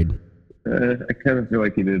that trade. I kind of feel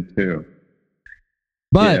like he did too.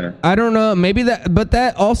 But Yeah. I don't know. Maybe that. But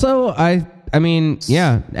that also, I mean,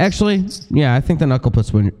 yeah. Actually, yeah. I think the knuckle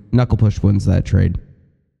push wins that trade.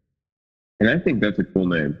 And I think that's a cool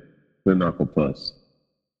name, the Knuckle Plus.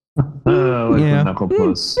 The knuckle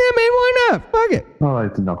puss. Yeah, maybe why not? Fuck it. I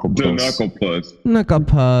like the knuckle The puss. Knuckle Plus. Knuckle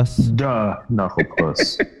puss. Duh, knuckle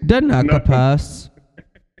puss. The knuckle puss.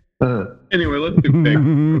 Anyway, let's do picks.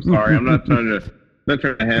 I'm sorry, I'm not trying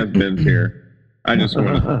to has-beens here. I just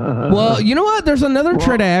want to. Well, you know what? There's another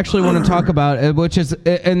trade I actually want to talk about, which is,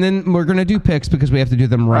 and then we're gonna do picks because we have to do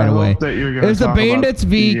them right I away. hope that you're gonna There's the talk about- Bandits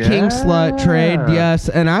v King Slut trade, Yeah. yes,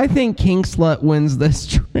 and I think King Slut wins this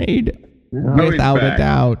trade he's without a back.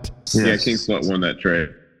 doubt. Yeah, Yes. King Slut won that trade.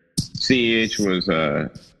 CEH was,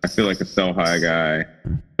 I feel like a sell high guy,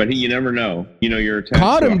 but you never know. You know, you're attached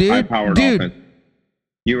Caught to him, a dude. high-powered Dude. offense.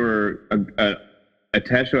 You were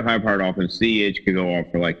attached to a high-powered offense. CEH could go off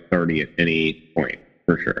for like 30 at any point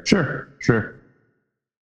for sure. Sure.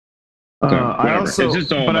 I also, it's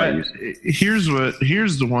just all but about here's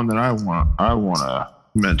the one that I want to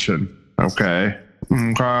mention. Okay.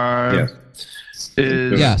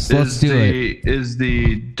 Yes. Let's do it. Is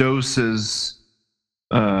the doses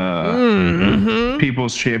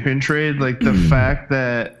People's Champion trade, like the fact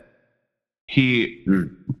that he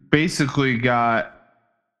basically got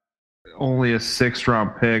only a 6th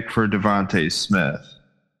round pick for Devontae Smith.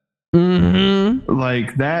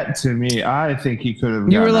 Like that to me, I think he could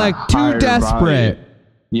have. You were like too desperate. Value.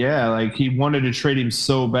 Yeah, like he wanted to trade him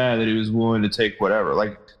so bad that he was willing to take whatever.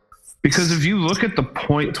 Like, because if you look at the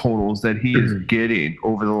point totals that he is getting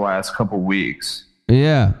over the last couple weeks,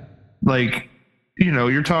 like, you know,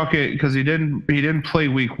 you're talking because he didn't play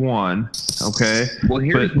week 1. Okay. Well,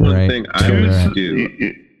 here's one thing I would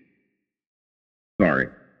do. Sorry,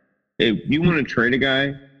 if you want to trade a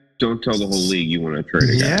guy, don't tell the whole league you want to trade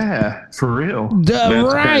a guy. Yeah, for real. That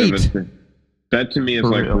to me is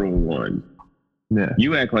like rule 1. Yeah.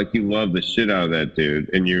 You act like you love the shit out of that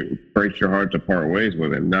dude, and you breaks your heart to part ways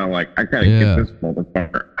with him. Now, like, I gotta get this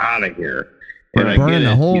motherfucker out of here. And I burning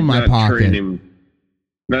a hole in my pocket.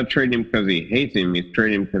 Not trading him because he hates him. He's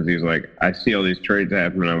trading him because he's like, I see all these trades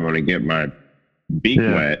happening. I want to get my beak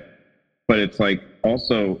wet. But it's like,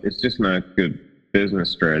 also, it's just not a good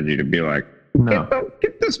business strategy to be like,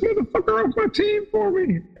 get this motherfucker off my team for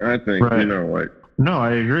me. I think, you know, like. No,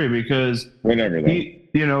 I agree because whatever.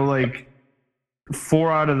 You know, like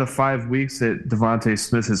 4 out of the 5 weeks that Devontae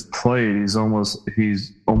Smith has played, he's almost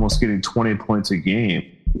getting 20 points a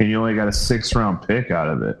game, and you only got a 6th round pick out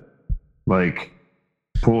of it. Like,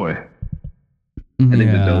 boy, I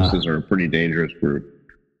think the doses are a pretty dangerous group.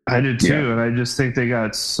 I did too, and I just think they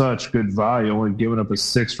got such good value, only giving up a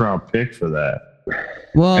 6th round pick for that.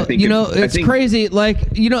 Well, you know, it's crazy.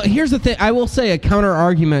 Like, you know, here's the thing. I will say a counter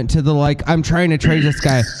argument to the, like, I'm trying to trade this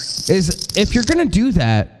guy is if you're going to do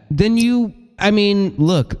that, then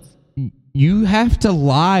look, you have to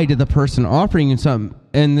lie to the person offering you something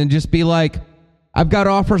and then just be like, I've got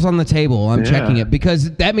offers on the table. I'm checking it,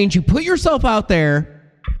 because that means you put yourself out there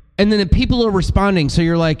and then people are responding. So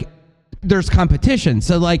you're like, there's competition.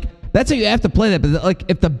 So, like, that's how you have to play that. But, like,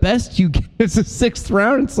 if the best you get is a 6th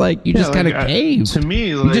round, it's like you just kind of caved. To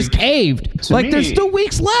me, like, you just caved. Like, there's still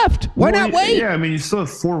weeks left. Why not wait? Yeah, I mean, you still have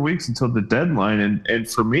 4 weeks until the deadline. And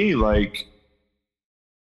for me, like,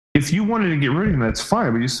 if you wanted to get rid of him, that's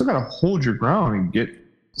fine. But you still got to hold your ground and get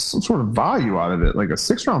some sort of value out of it. Like, a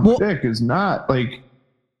 6th round pick is not, like...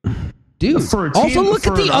 Dude, for a team, also look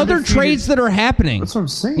at the other trades that are happening. That's what I'm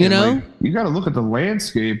saying. You know? Like, you got to look at the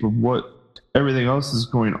landscape of what everything else is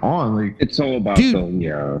going on. Like, it's all about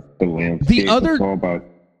the landscape. It's all about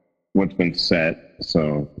what's been set.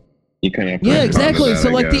 So you kind of have to exactly. That, so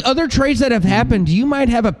like the other trades that have happened, you might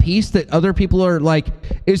have a piece that other people are like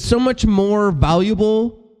is so much more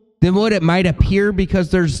valuable than what it might appear,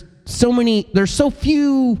 because there's so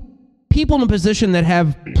few people in a position that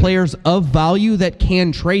have players of value that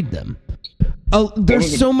can trade them.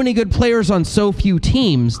 There's so many good players on so few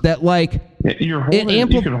teams that, like, you know what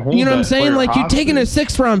I'm saying? Like, you taking a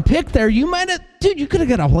 6th round pick there, you might have, you could have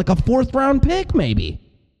got a 4th round pick maybe.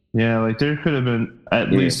 Yeah, like there could have been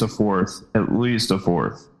at least a 4th,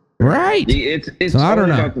 Right. It's all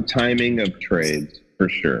about the timing of trades for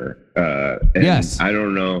sure. Yes. I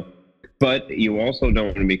don't know, but you also don't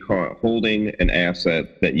want to be caught holding an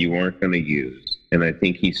asset that you aren't going to use. And I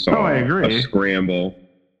think he saw a scramble.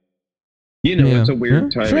 You know, it's a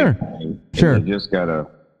weird timing thing. Sure. You just gotta.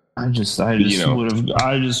 I just would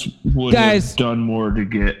have done more to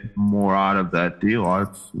get more out of that deal. I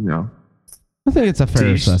think it's a fair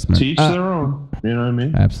assessment. Teach their own. You know what I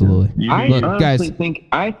mean? Absolutely.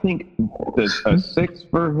 I think a 6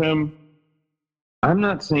 for him. I'm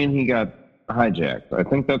not saying he got hijacked. I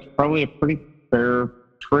think that's probably a pretty fair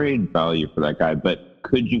trade value for that guy. But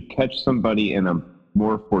could you catch somebody in a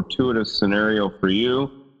more fortuitous scenario for you?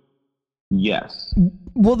 Yes.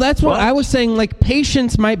 Well, that's what I was saying. Like,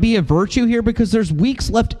 patience might be a virtue here, because there's weeks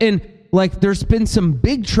left, and like there's been some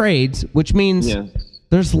big trades, which means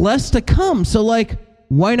there's less to come. So, like,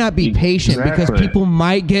 why not be patient? Because people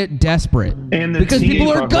might get desperate, and because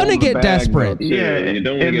people are gonna get desperate. You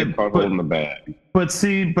don't want to get caught holding the bag. But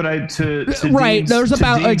see, right? There's a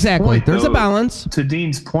balance. To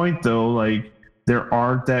Dean's point, though, like, there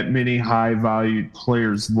aren't that many high valued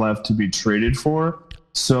players left to be traded for.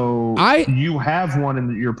 So you have one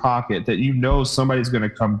in your pocket that you know somebody's going to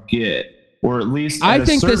come get, or at least at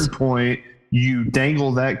a certain point you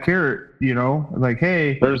dangle that carrot. You know, like,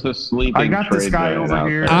 hey, there's a sleeping. I got this guy over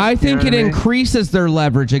here. I think it increases their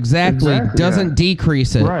leverage. Exactly. Doesn't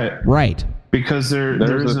decrease it. Right. Because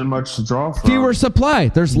there isn't much to draw from. Fewer supply.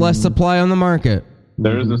 There's less supply on the market.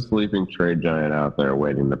 There's a sleeping trade giant out there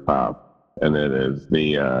waiting to pop, and it is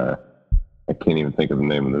the I can't even think of the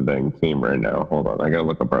name of the dang team right now. Hold on, I gotta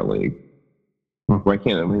look up our league. Why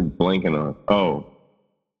can't I? I'm blanking on. Oh,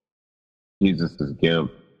 Jesus is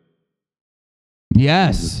Gimp.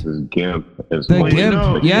 Yes. Jesus is Gimp. Is The Wayne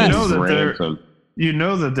Gimp, yes. You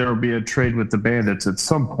know that there will be a trade with the Bandits at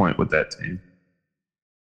some point with that team.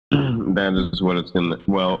 That is what it's gonna.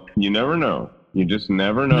 Well, you never know. You just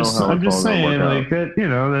never know how I'm it's just all gonna saying, work like that. You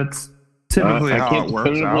know, that's typically I how can't it works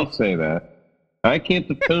definitively out. say that. I can't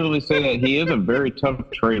definitively say that. He is a very tough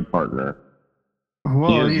trade partner.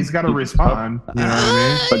 Well, he's got to respond. You know what I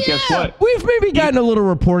mean? But guess what? We've maybe gotten a little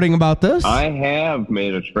reporting about this. I have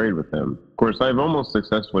made a trade with him. Of course, I've almost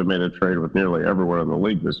successfully made a trade with nearly everyone in the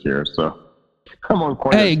league this year. So I'm on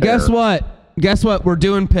quite. Hey, guess what? Guess what? We're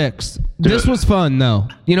doing picks. This was fun, though.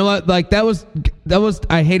 You know what? Like that was.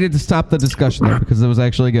 I hated to stop the discussion there because it was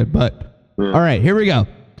actually good. But all right, here we go.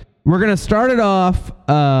 We're gonna start it off.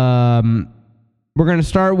 We're gonna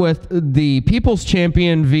start with the People's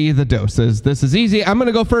Champion v. the Doses. This is easy. I'm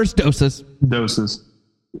gonna go first. Doses. Doses.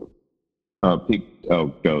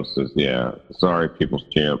 Doses. Yeah. Sorry, People's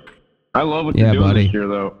Champ. I love what you're doing buddy. this year,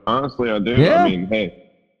 though. Honestly, I do. Yeah. I mean, hey,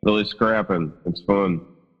 really scrapping. It's fun.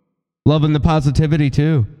 Loving the positivity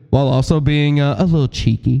too, while also being a little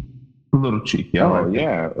cheeky. A little cheeky. I Oh like it.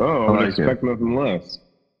 yeah. Oh, I like expect nothing less.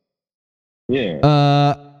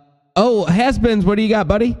 Yeah. Has-beens. What do you got,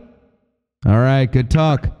 buddy? All right, good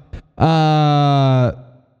talk.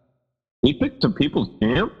 He picked the People's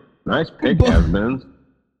Champ. Nice pick, has-beens.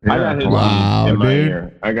 I got his Wow, feed in my dude.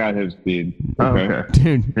 ear. I got his feed. Okay.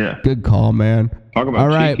 Dude, Yeah. good call, man. Talk about All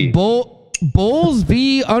right, cheeky. Bulls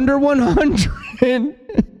v. under 100.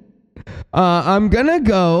 I'm gonna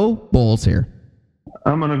go Bulls here.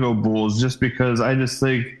 I'm gonna go Bulls just because I just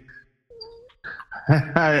think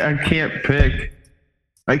I can't pick.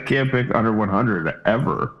 I can't pick under 100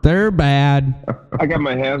 ever. They're bad. I got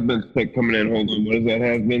my has-beens pick coming in. Hold on. What is that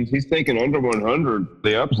has-beens? He's taking under 100.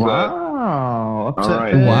 The upset. Wow. Upset All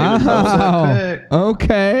right. pick. Wow. Upset pick.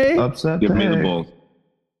 Okay. Upset Give me the pick. Bulls.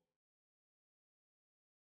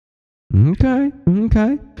 Okay.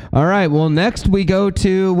 All right. Well, next we go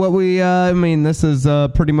to what we. I mean, this is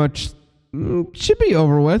pretty much should be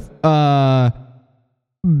over with.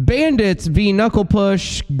 Bandits v Knuckle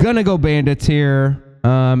Push. Gonna go Bandits here.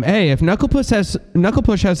 Hey, if Knuckle Push has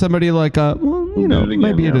somebody like well, you know, Do it again,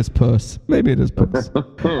 maybe it yeah. is Puss. Maybe it is Puss. But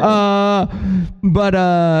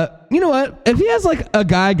you know what? If he has like a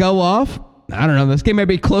guy go off, I don't know. This game might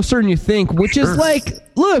be closer than you think. Which is like,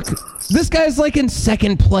 look, this guy's like in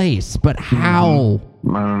second place, but how?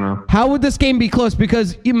 I don't know. How would this game be close?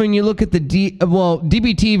 Because when you look at the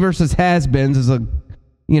DBT versus has-beens is a,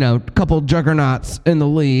 couple juggernauts in the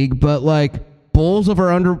league, but like Bulls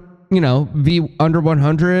over under, v under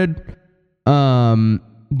 100,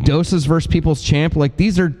 Doses versus People's Champ, like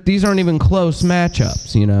these aren't even close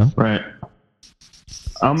matchups, Right.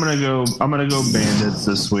 I'm gonna go Bandits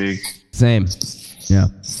this week. Same. Yeah.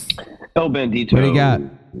 El Banditos. What do you got?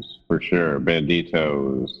 For sure.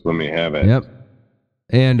 Banditos. Let me have it. Yep.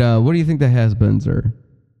 And what do you think the has-beens are?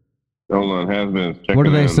 Hold on. Has-beens. Check What are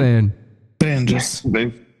it they in. saying? Bandits.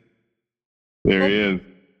 There he is.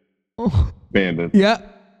 Bandits. Yeah.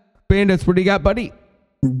 Bandits, what do you got, buddy?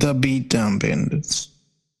 The beatdown bandits.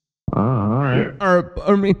 Oh, all right. Or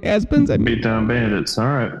has-beens? Beat down Bandits. All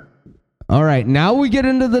right. All right, now we get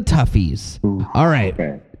into the toughies. All right.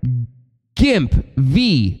 Okay. Gimp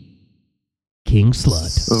v. King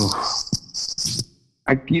Slut.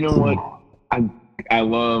 You know what? I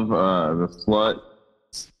love the Slut.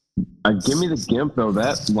 Give me the Gimp, though.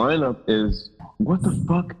 That lineup is... What the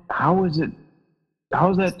fuck? How is it...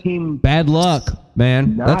 How's that team... Bad luck,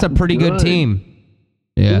 man. Not That's a pretty good good. team.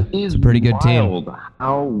 Yeah, It is it's a pretty good team. wild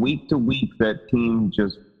how week to week that team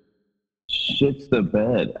just shits the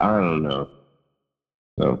bed. I don't know.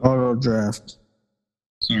 So Auto draft.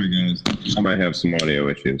 sorry guys, I might have some audio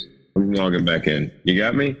issues. I'm logging back in. You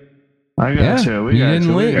got me? I got Yeah, you. We you got didn't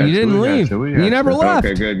you. We leave. got You didn't we got leave. We got You never left.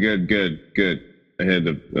 Okay, good.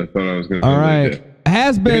 I thought I was going to. All right.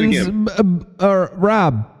 Has-beens, or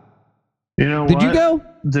Rob, You know did what? you go?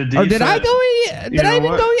 The Or did I defense- go yet? Did You I know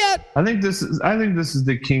even what? go yet? I think this is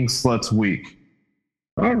the King Sluts week.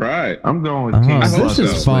 All right. I'm going with King Oh, Sluts this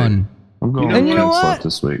is this fun. week. I'm going And with you know King what? Slut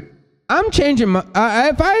this week. I'm changing my...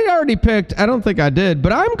 if I had already picked, I don't think I did,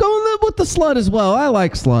 but I'm going with the Slut as well. I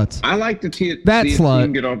like Sluts. I like to see That a Slut.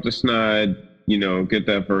 team get off the snide, get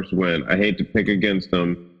that first win. I hate to pick against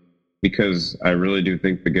them because I really do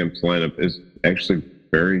think the Gimp's lineup is actually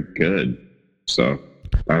very good. So,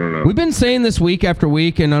 I don't know. We've been saying this week after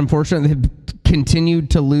week, and unfortunately, they've continued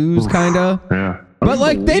to lose, kind of. Yeah. But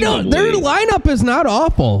like their lineup is not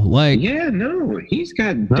awful. Like Yeah, no, he's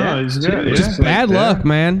got No, depth he's too. got- It's just like bad that. luck,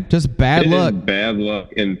 man. Just bad It is luck. bad luck.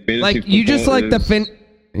 And fantasy Like you just football like the is-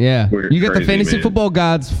 Yeah, we're you got the crazy, fantasy man. football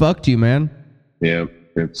gods fucked you, man. Yeah,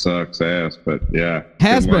 it sucks ass, but yeah.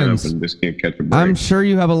 Has-beens. Good lineup and just can't catch a break. I'm sure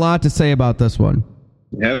you have a lot to say about this one.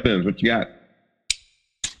 Has-beens, what you got?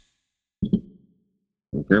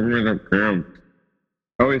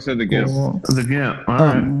 Oh, he said the game. The Gimp. All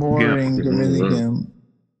right. Boring. Gimp. Give me the Gimp.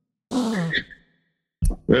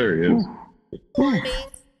 There he is.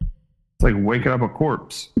 It's like waking up a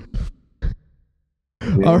corpse.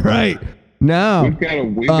 All right, now We've got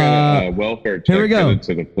a welfare check here we go. headed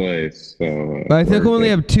to the place. So I think we we're only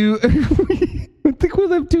good. have two. I think we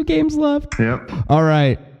only have 2 games left. Yep. All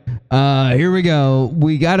right, here we go.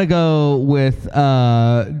 We got to go with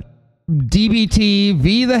DBT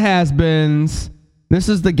v the Has-Beens. This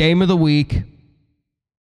is the game of the week.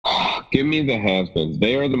 Give me the Has-Beens.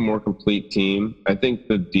 They are the more complete team. I think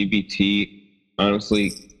the DBT,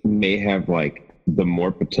 honestly, may have like the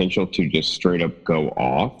more potential to just straight up go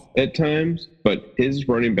off at times. But his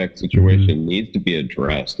running back situation needs to be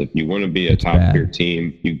addressed. If you want to be a It's top bad. tier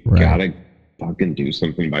team, you Right. gotta fucking do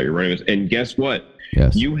something about your running backs. And guess what?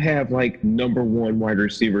 Yes. You have like number 1 wide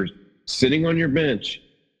receivers sitting on your bench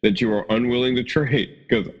that you are unwilling to trade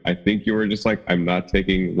because I think you were just like, I'm not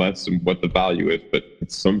taking less than what the value is. But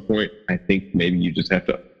at some point, I think maybe you just have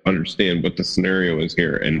to understand what the scenario is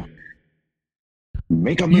here and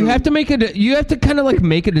make a move. You have to you have to kind of like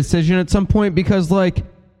make a decision at some point because like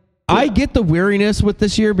I get the weariness with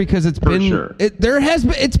this year because it's been sure.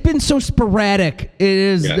 it's been so sporadic. It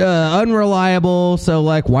is Yes. unreliable. So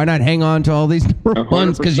like why not hang on to all these number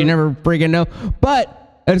 1s because you 100%. never friggin' know. But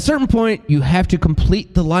at a certain point, you have to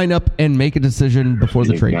complete the lineup and make a decision before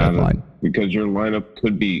the You trade gotta, deadline. because your lineup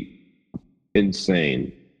could be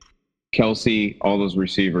insane. Kelsey, all those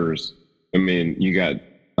receivers. I mean, you got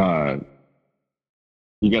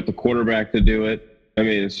the quarterback to do it. I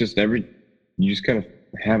mean, it's just you just gotta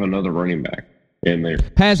have another running back in there.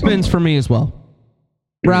 Has-beens for me as well.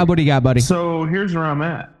 Rob, what do you got, buddy? So here's where I'm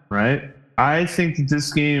at, right? I think that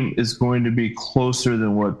this game is going to be closer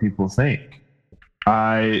than what people think.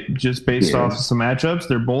 I just based off of some matchups,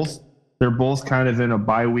 they're both kind of in a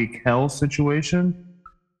bye week hell situation.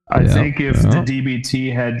 I think if the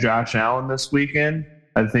DBT had Josh Allen this weekend,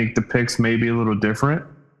 I think the picks may be a little different.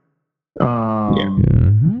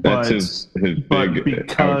 That's his big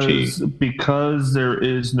ouchie. Because there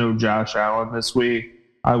is no Josh Allen this week,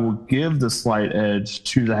 I will give the slight edge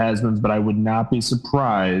to the Has-Beens, but I would not be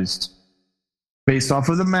surprised based off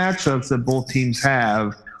of the matchups that both teams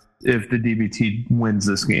have if the DBT wins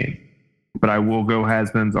this game. But I will go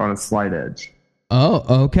Has-Beens on a slight edge. Oh,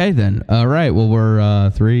 okay then. All right. Well, we're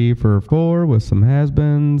 3 for 4 with some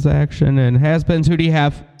Has-Beens action. And Has-Beens, who do you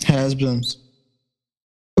have? Has-Beens.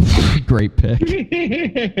 Great pick.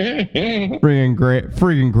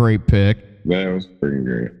 Freaking great pick. That was pretty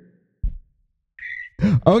great.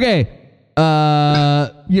 Okay.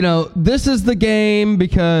 This is the game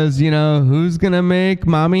because, who's going to make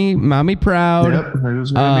mommy proud? Yep.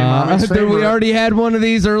 Who's going to be mommy's favorite? We already had one of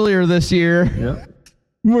these earlier this year.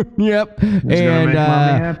 Yep. Yep. Who's going to make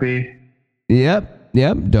mommy happy? Yep.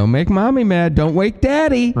 Don't make mommy mad. Don't wake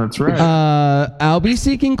daddy. That's right. I'll be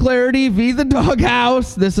seeking clarity v the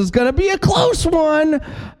doghouse. This is going to be a close one.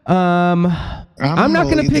 I'm not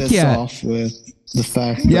going to pick this yet. Off with the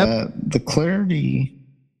fact Yep. that the clarity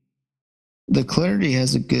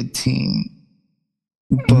has a good team,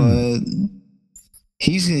 but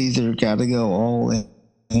he's either got to go all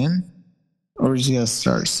in or he's got to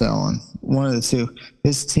start selling. One of the two.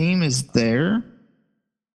 His team is there.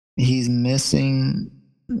 He's missing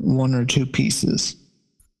 1 or 2 pieces.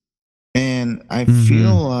 And I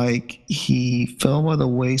feel like he fell by the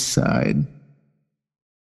wayside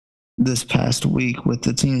this past week with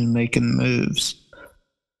the team making moves.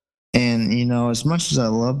 And, as much as I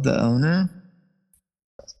love the owner,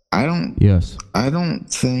 I don't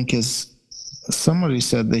think somebody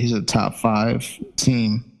said that he's a top 5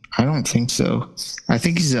 team. I don't think so. I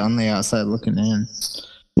think he's on the outside looking in.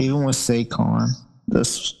 Even with Saquon,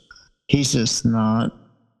 he's just not.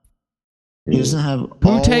 He doesn't have.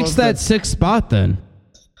 Who takes that 6th spot then?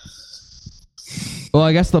 Well,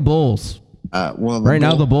 I guess the Bulls. Right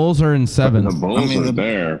now the Bulls are in 7th. The Bulls are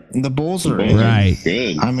there. The Bulls are Bulls are right.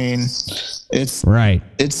 Good. I mean, it's right.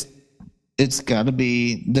 It's got to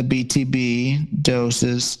be the BTB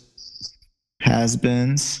doses,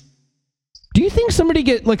 Has-Beens. Do you think somebody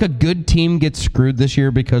a good team gets screwed this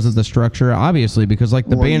year because of the structure? Obviously, because the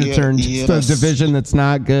Bandits are in just a division that's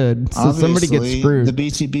not good. So somebody gets Obviously, screwed. The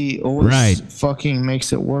BTB always fucking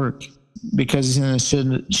makes it work. because he's in a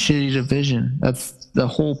shitty division. That's the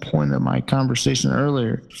whole point of my conversation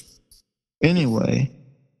earlier. Anyway,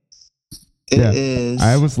 it is.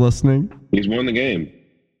 I was listening. He's won the game.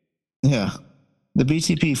 Yeah. The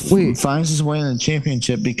BTP finds his way in the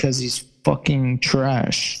championship because he's fucking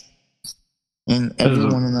trash. And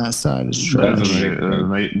everyone on that side is trash.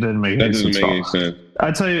 Doesn't make any sense.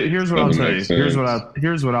 I tell you, here's what I'll tell you.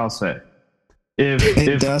 Here's what I'll say.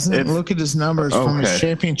 If look at his numbers from his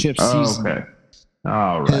championship season. Okay.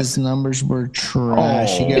 All right. His numbers were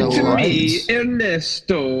trash. It's me,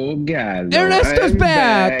 Ernesto Gallo. Ernesto's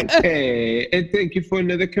back. Hey, and thank you for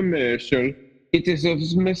another commercial. It is of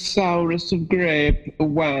Messaurus of grape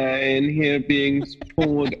wine here being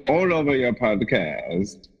poured all over your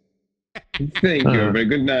podcast. Thank you. Very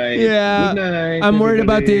good night. Yeah. Good night. I'm worried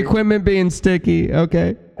about the everybody. equipment being sticky.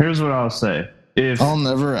 Okay. Here's what I'll say. I'll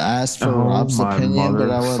never ask for Rob's opinion, but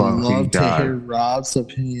I would love to hear Rob's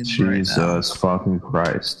opinion. Jesus fucking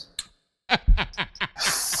Christ.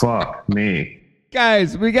 Fuck me.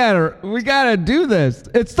 Guys, we gotta do this.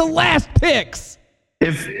 It's the last picks.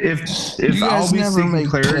 If I'll be seeking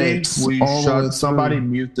clarity, will you shut somebody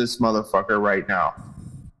mute this motherfucker right now?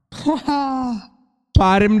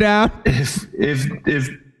 Pot him down. If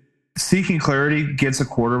seeking clarity gets a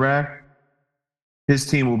quarterback, his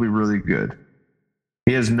team will be really good.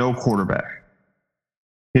 He has no quarterback.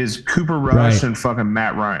 His Cooper Rush and fucking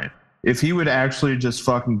Matt Ryan. If he would actually just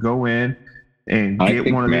fucking go in and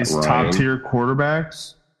get one of these top tier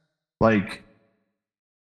quarterbacks, like.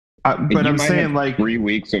 But I'm saying, like, 3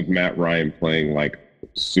 weeks of Matt Ryan playing like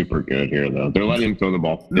super good here, though. They're letting him throw the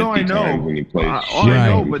ball 50 times when he plays. I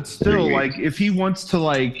know, but still, like, if he wants to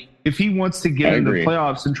get in the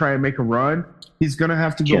playoffs and try and make a run, he's gonna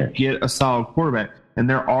have to go get a solid quarterback. And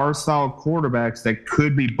there are solid quarterbacks that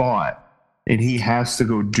could be bought, and he has to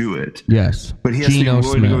go do it. Yes, but he has to be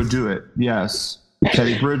willing to go do it. Yes,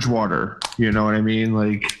 Teddy Bridgewater. You know what I mean?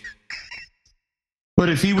 Like, but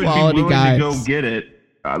if he would be willing to go get it.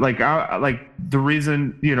 The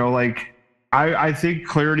reason, I think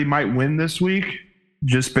Clarity might win this week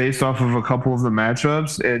just based off of a couple of the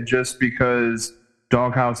matchups and just because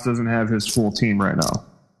Doghouse doesn't have his full team right now,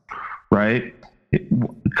 right?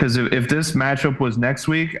 Because if this matchup was next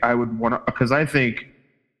week, I would want to, because I think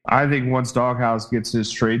once Doghouse gets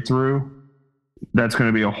his trade through, that's going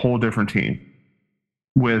to be a whole different team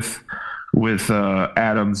with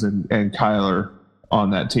Adams and Kyler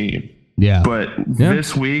on that team. Yeah, but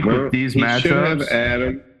this week with these matchups,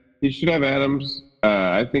 he should have Adams.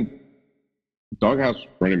 I think Doghouse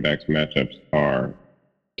running backs matchups are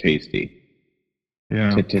tasty.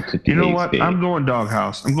 Yeah, you know what? I'm going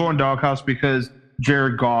Doghouse. I'm going Doghouse because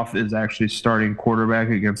Jared Goff is actually starting quarterback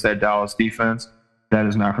against that Dallas defense. That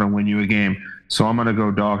is not going to win you a game. So I'm going to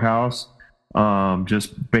go Doghouse,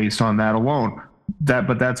 just based on that alone.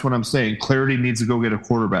 But that's what I'm saying. Clarity needs to go get a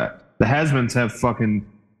quarterback. The Hasmans have fucking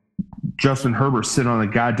Justin Herbert sit on the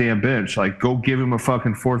goddamn bench. Like, go give him a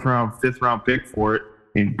fucking 4th round, 5th round pick for it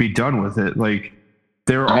and be done with it. Like,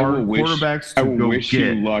 there are quarterbacks to go get. I wish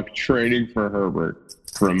you luck trading for Herbert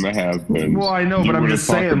from the Hasmans. Well, I know, but I'm just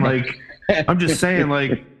saying, there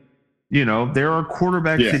are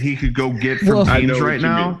quarterbacks that he could go get from teams right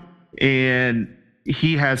now, and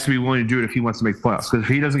he has to be willing to do it if he wants to make playoffs. Because if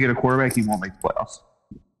he doesn't get a quarterback, he won't make playoffs.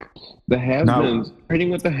 The Hasmans, trading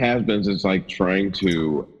with the Hasmans is like trying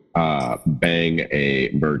to bang a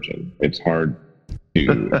virgin. It's hard to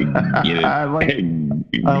get it. I like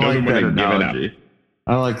that analogy.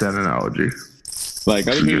 I like that analogy. Like,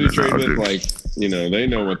 other people you trade with, like, they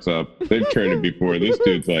know what's up. They've traded before. This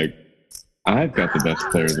dude's like, I've got the best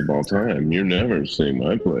players of all time. You've never seen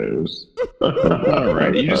my players. All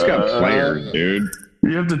right. You just got players, dude.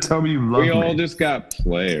 You have to tell me you love me. We all just got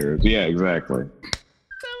players. Yeah, exactly.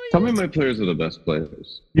 Tell me my players are the best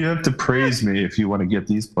players. You have to praise me if you want to get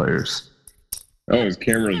these players. Oh, his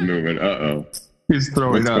camera's moving. Uh-oh. He's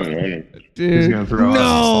throwing up. Dude, he's going to throw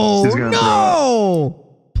up. He's gonna throw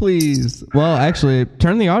up. Please. Well, actually,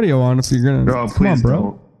 turn the audio on if you're going to. Oh, come on,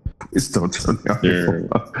 bro. Please don't turn the audio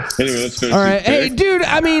on. Anyway, let's finish. All right. Hey, dude,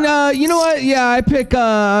 I mean, you know what? Yeah, I pick,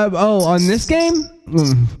 on this game?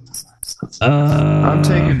 I'm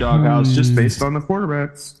taking Doghouse just based on the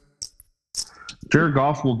quarterbacks. Jared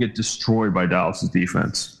Goff will get destroyed by Dallas'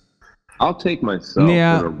 defense. I'll take myself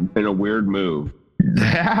in a weird move.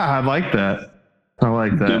 Yeah, I like that.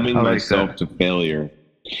 Dooming myself to failure.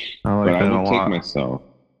 I like that a lot. I will take myself.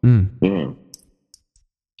 Yeah.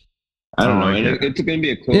 I don't know. It's going to be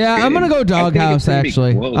a close game. I'm going to go Doghouse,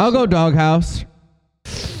 actually. I'll go Doghouse.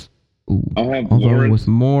 I'll have Lawrence with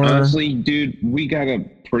more. Honestly, dude, we got to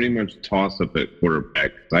pretty much toss up at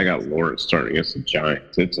quarterback. I got Lawrence starting against the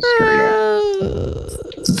Giants. It's a straight up.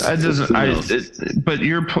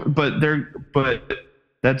 But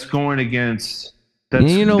that's going against.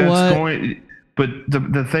 But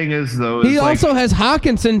the thing is, though, he also has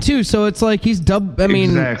Hawkinson too, so it's like he's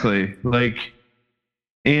exactly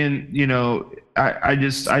and I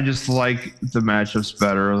just like the matchups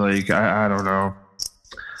better. Like I don't know.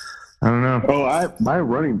 Oh, my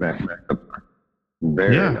running back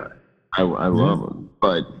very nice. I love him,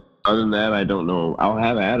 but other than that, I don't know. I'll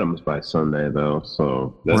have Adams by Sunday though,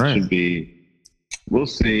 so that should be. We'll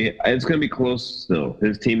see. It's going to be close still.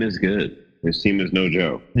 His team is good. His team is no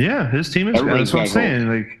joke. Yeah, his team is good. That's what I'm saying.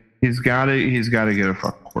 Like he's got to get a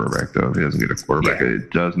fucking quarterback though. If he doesn't get a quarterback, it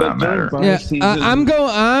does not matter. Yeah, I'm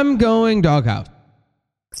going doghouse.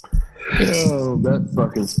 Oh, that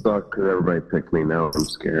fucking sucked because everybody picked me. Now I'm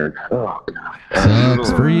scared. Oh god,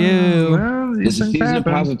 sucks for you. Well, it's a season of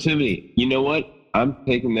positivity. You know what? I'm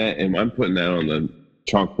taking that and I'm putting that on the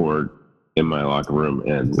chalkboard in my locker room.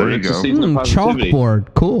 And there you go.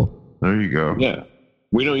 Chalkboard, cool. There you go. Yeah.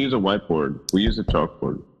 We don't use a whiteboard. We use a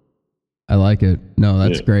chalkboard. I like it. No,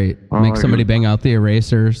 that's great. Make somebody bang out the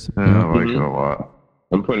erasers. Yeah, I like it a lot.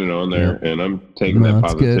 I'm putting it on there, and I'm taking that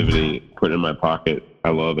positivity, putting it in my pocket. I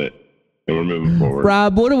love it, and we're moving forward.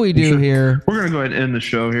 Rob, what do we do here? We're going to go ahead and end the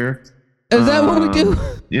show here. Is that what we do?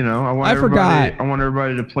 I forgot. I want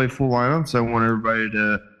everybody to play full lineups. I want everybody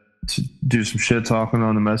to do some shit talking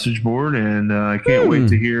on the message board, and I can't wait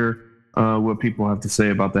to hear what people have to say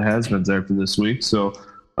about the has-beens after this week. So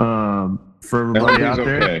for everybody out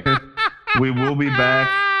there, we will be back.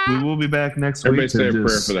 We will be back next week. Everybody say a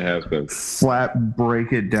prayer for the has-beens. Flat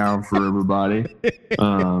break it down for everybody.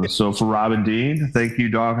 So for Rob and Dean, thank you,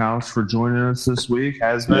 Doghouse, for joining us this week.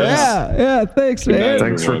 Has-beens. Yeah. Thanks, man.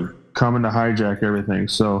 Thanks for coming to hijack everything.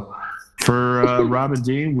 So for Rob and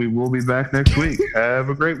Dean, we will be back next week. Have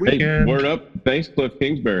a great weekend. Hey, word up. Thanks, Cliff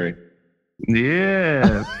Kingsbury.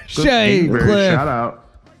 Yeah. Shay, Cliff. Shout out.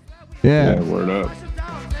 Yeah, word up.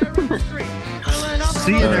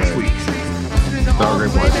 See you next week. Dog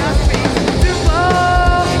Great Boys.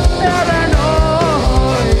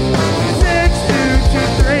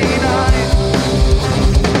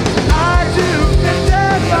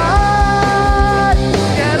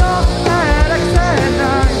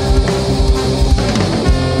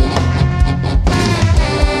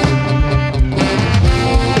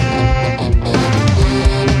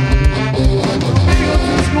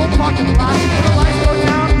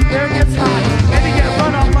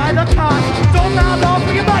 Don't mouth off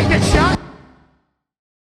or you might get shot.